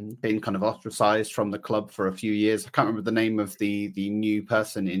 been kind of ostracized from the club for a few years. I can't remember the name of the new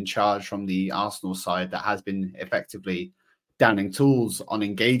person in charge from the Arsenal side that has been effectively downing tools on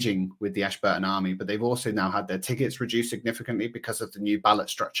engaging with the Ashburton Army, but they've also now had their tickets reduced significantly because of the new ballot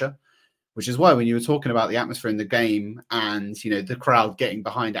structure, which is why when you were talking about the atmosphere in the game and, the crowd getting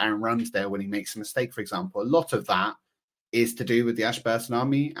behind Aaron Ramsdale when he makes a mistake, for example, a lot of that is to do with the Ashburton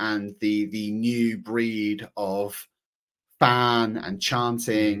Army and the new breed of fan and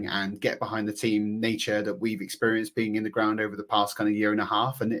chanting and get behind the team nature that we've experienced being in the ground over the past kind of year and a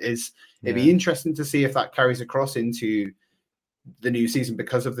half. And it'd be interesting to see if that carries across into the new season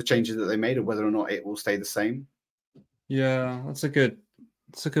because of the changes that they made, or whether or not it will stay the same. Yeah, that's a good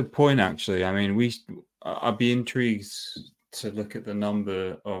point, actually. I mean, I'd be intrigued to look at the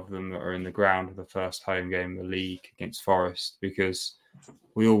number of them that are in the ground for the first home game of the league against Forest, because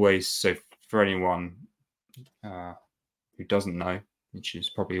we always, so for anyone who doesn't know, which is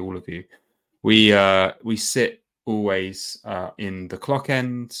probably all of you, we sit always in the clock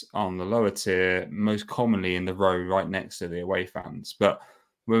end on the lower tier, most commonly in the row right next to the away fans, but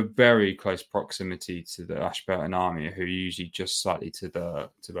we're very close proximity to the Ashburton Army, who are usually just slightly to the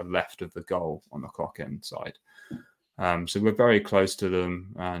left of the goal on the clock end side. So we're very close to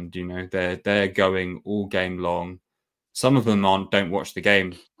them, and they're going all game long. Some of them don't watch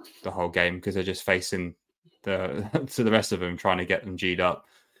the whole game, because they're just facing to the rest of them, trying to get them G'd up.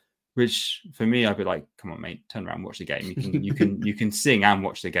 Which for me, I'd be like, "Come on, mate, turn around, watch the game. You can sing and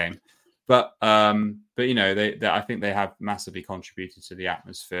watch the game." But they I think they have massively contributed to the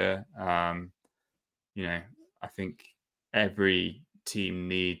atmosphere. I think every team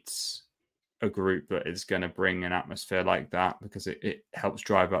needs a group that is going to bring an atmosphere like that, because it helps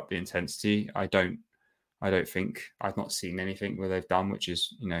drive up the intensity. I don't think I've not seen anything where they've done, which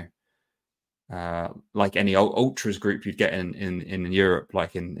is like any ultras group you'd get in Europe,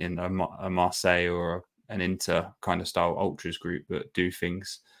 like in a Marseille or an Inter kind of style ultras group that do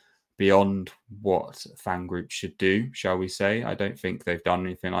things beyond what fan groups should do, shall we say. I don't think they've done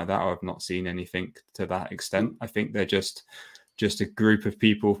anything like that, or I've not seen anything to that extent. I think they're just a group of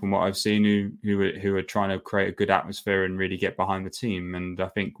people, from what I've seen, who are trying to create a good atmosphere and really get behind the team, and I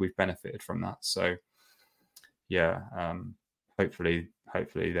think we've benefited from that. So hopefully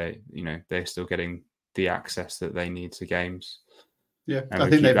they're still getting the access that they need to games. Yeah, and I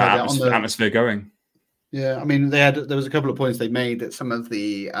think they've had that atmosphere going. Yeah, I mean, there was a couple of points they made that some of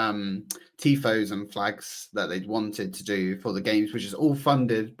the tifos and flags that they'd wanted to do for the games, which is all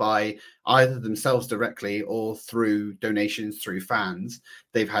funded by either themselves directly or through donations through fans.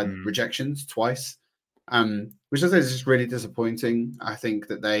 They've had rejections twice, which I think is just really disappointing. I think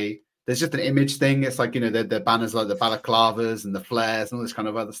that there's just an image thing. It's like, their banners like the balaclavas and the flares and all this kind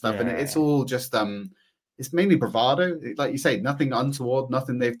of other stuff. Yeah. And it's all just, it's mainly bravado. Like you say, nothing untoward,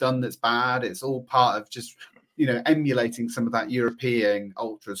 nothing they've done that's bad. It's all part of just, emulating some of that European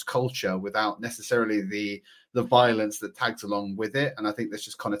ultras culture without necessarily the violence that tags along with it. And I think there's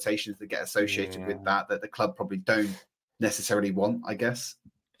just connotations that get associated with that the club probably don't necessarily want, I guess.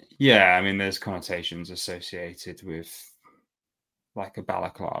 Yeah, I mean, there's connotations associated with like a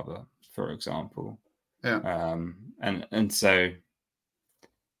balaclava, for example. Yeah. And so,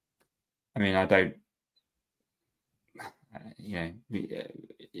 I mean, I don't,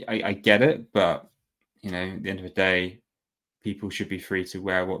 I get it, but at the end of the day, people should be free to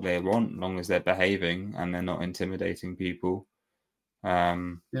wear what they want, as long as they're behaving and they're not intimidating people. Yeah.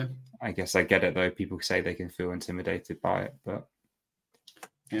 I guess I get it, though. People say they can feel intimidated by it, but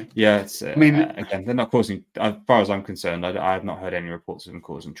it's. I mean, again, they're not causing. As far as I'm concerned, I have not heard any reports of them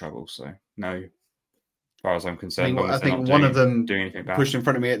causing trouble. So no, as far as I'm concerned, I think one of them pushed in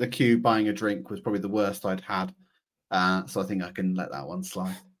front of me at the queue buying a drink was probably the worst I'd had. So I think I can let that one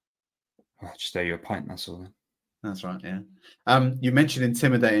slide. I'll just owe you a pint, that's all then. That's right, yeah. You mentioned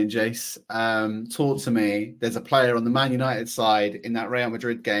intimidating, Jace. Talk to me. There's a player on the Man United side in that Real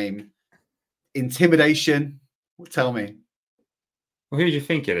Madrid game. Intimidation? Tell me. Well, who do you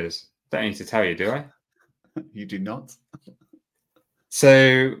think it is? Don't need to tell you, do I? You do not.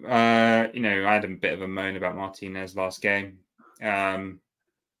 So, I had a bit of a moan about Martinez last game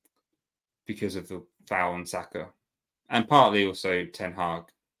because of the foul on Saka. And partly also Ten Hag,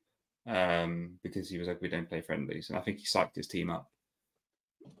 because he was like, we don't play friendlies. And I think he psyched his team up.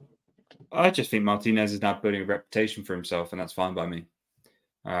 I just think Martinez is now building a reputation for himself, and that's fine by me.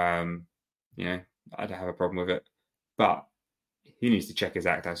 I don't have a problem with it. But he needs to check his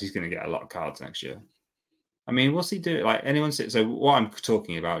act out. He's going to get a lot of cards next year. I mean, what's he do? Like anyone? So what I'm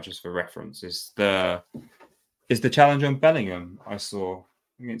talking about, just for reference, is the challenge on Bellingham I saw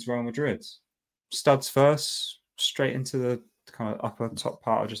against Real Madrid. Studs first, straight into the kind of upper top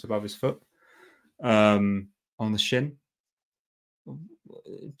part or just above his foot, on the shin.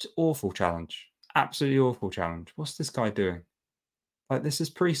 Awful challenge. Absolutely awful challenge. What's this guy doing? Like, this is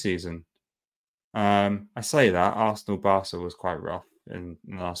pre-season. I say that Arsenal Barca was quite rough in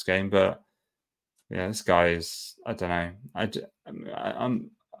the last game, but yeah, this guy is, I don't know.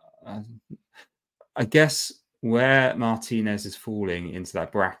 I guess where Martinez is falling into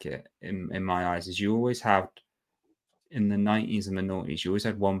that bracket in my eyes is you always have, in the 90s and the noughties, you always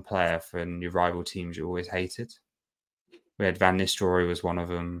had one player from your rival teams you always hated. We had Van Nistelrooy was one of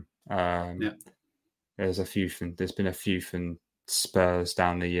them. There's been a few from Spurs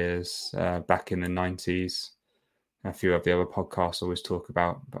down the years, back in the 90s. A few of the other podcasts always talk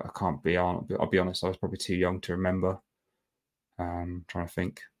about, but I can't be on. I'll be honest, I was probably too young to remember. Trying to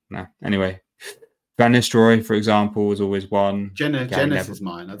think. No. Anyway, Van Nistelrooy, for example, was always one. Jenas is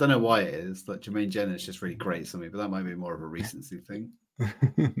mine. I don't know why it is. Like, Jermaine Jenas is just really great to me, but that might be more of a recency thing.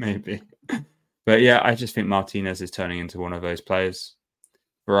 Maybe. But yeah, I just think Martinez is turning into one of those players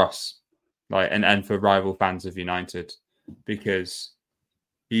for us, like, and for rival fans of United, because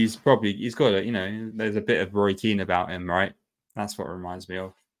he's got a, there's a bit of Roy Keane about him, right? That's what reminds me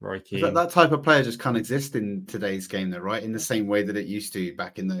of Roy Keane. That type of player just can't exist in today's game, though, right? In the same way that it used to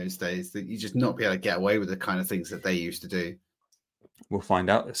back in those days, that you just not be able to get away with the kind of things that they used to do. We'll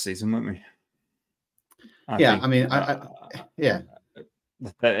find out this season, won't we?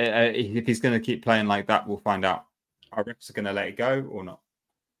 If he's going to keep playing like that, we'll find out. Our reps are going to let it go or not.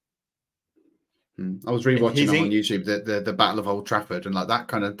 I was rewatching on YouTube the Battle of Old Trafford, and like that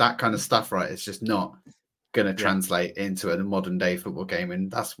kind of stuff, right? It's just not going to translate into a modern day football game,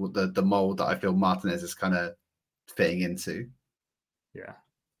 and that's what the mold that I feel Martinez is kind of fitting into. Yeah,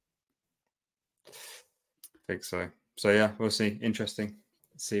 I think so. So yeah, we'll see. Interesting.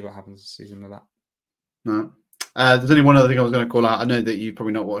 Let's see what happens this season with that. No. There's only one other thing I was going to call out. I know that you've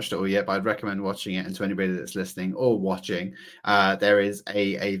probably not watched it all yet, but I'd recommend watching it. And to anybody that's listening or watching, there is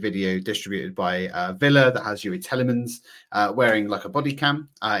a video distributed by Villa that has Yuri Telemans wearing like a body cam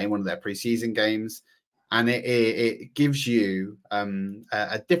in one of their pre-season games. And it gives you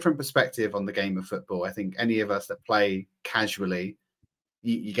a different perspective on the game of football. I think any of us that play casually,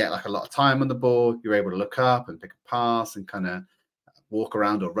 you get like a lot of time on the ball. You're able to look up and pick a pass and kind of walk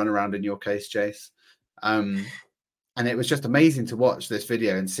around or run around in your case, Jace. And it was just amazing to watch this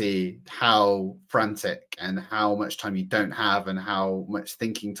video and see how frantic and how much time you don't have and how much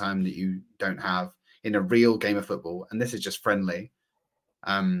thinking time that you don't have in a real game of football. And this is just friendly.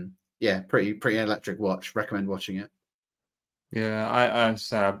 Pretty electric watch. Recommend watching it. Yeah, I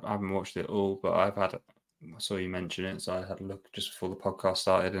haven't watched it all, but I saw you mention it, so I had a look just before the podcast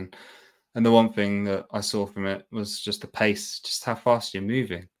started, and the one thing that I saw from it was just the pace, just how fast you're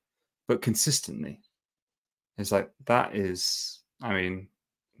moving, but consistently. It's like that's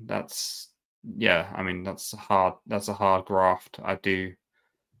a hard graft. I do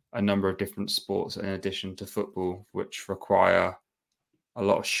a number of different sports in addition to football, which require a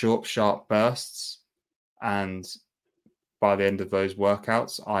lot of short, sharp bursts. And by the end of those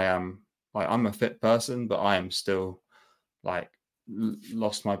workouts, I'm a fit person, but I am still like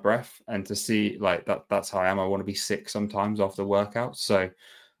lost my breath. And to see like that's how I am. I want to be sick sometimes after workouts. So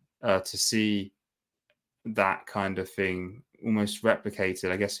to see that kind of thing almost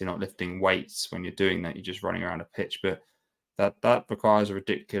replicated. I guess you're not lifting weights when you're doing that. You're just running around a pitch, but that requires a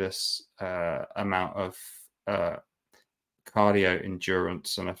ridiculous amount of cardio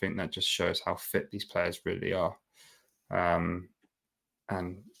endurance, and I think that just shows how fit these players really are,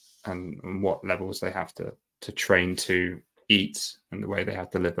 and what levels they have to train to eat and the way they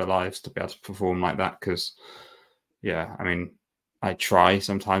have to live their lives to be able to perform like that. Because I try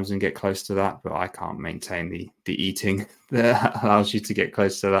sometimes and get close to that, but I can't maintain the eating that allows you to get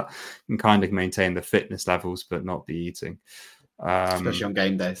close to that. You can kind of maintain the fitness levels, but not the eating. Especially on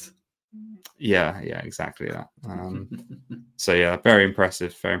game days. Yeah, exactly that. So yeah, very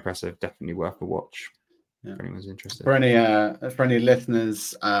impressive. Definitely worth a watch. Yeah. If anyone's interested. For any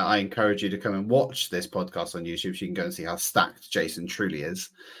listeners, I encourage you to come and watch this podcast on YouTube so you can go and see how stacked Jason truly is,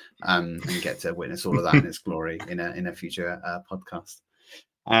 and get to witness all of that in its glory in a future podcast.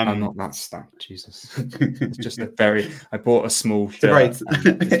 I'm not that stacked, Jesus. It's just I bought a small shirt.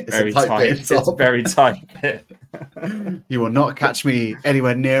 It's very tight. It's a very tight bit. You will not catch me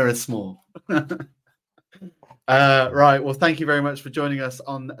anywhere near as small. Right. Well, thank you very much for joining us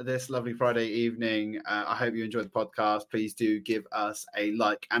on this lovely Friday evening. I hope you enjoyed the podcast. Please do give us a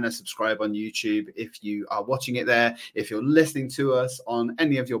like and a subscribe on YouTube if you are watching it there. If you're listening to us on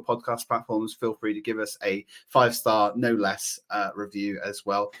any of your podcast platforms, feel free to give us a 5-star, no less, review as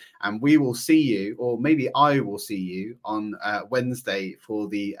well. And we will see you, or maybe I will see you on Wednesday for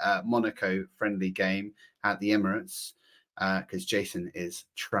the Monaco friendly game at the Emirates, because Jason is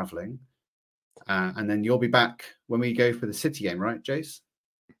traveling. And then you'll be back when we go for the City game, right, Jace?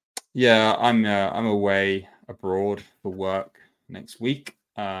 Yeah, I'm away abroad for work next week,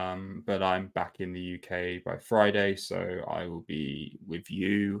 but I'm back in the UK by Friday, so I will be with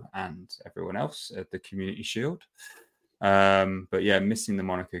you and everyone else at the Community Shield. But yeah, missing the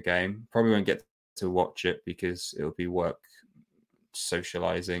Monaco game. Probably won't get to watch it because it'll be work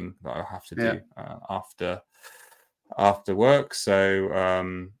socializing that I'll have to do after work.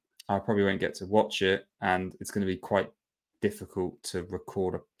 So I probably won't get to watch it, and it's going to be quite difficult to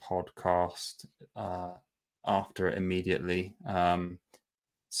record a podcast after it immediately.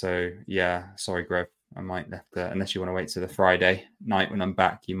 So yeah, sorry, Greg. I might have to, unless you want to wait till the Friday night when I'm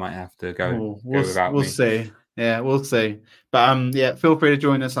back, you might have to go without me. We'll see. Yeah, we'll see. But yeah, feel free to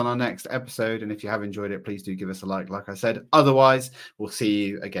join us on our next episode. And if you have enjoyed it, please do give us a like I said. Otherwise, we'll see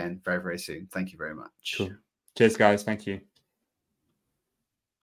you again very, very soon. Thank you very much. Cool. Cheers, guys. Thank you.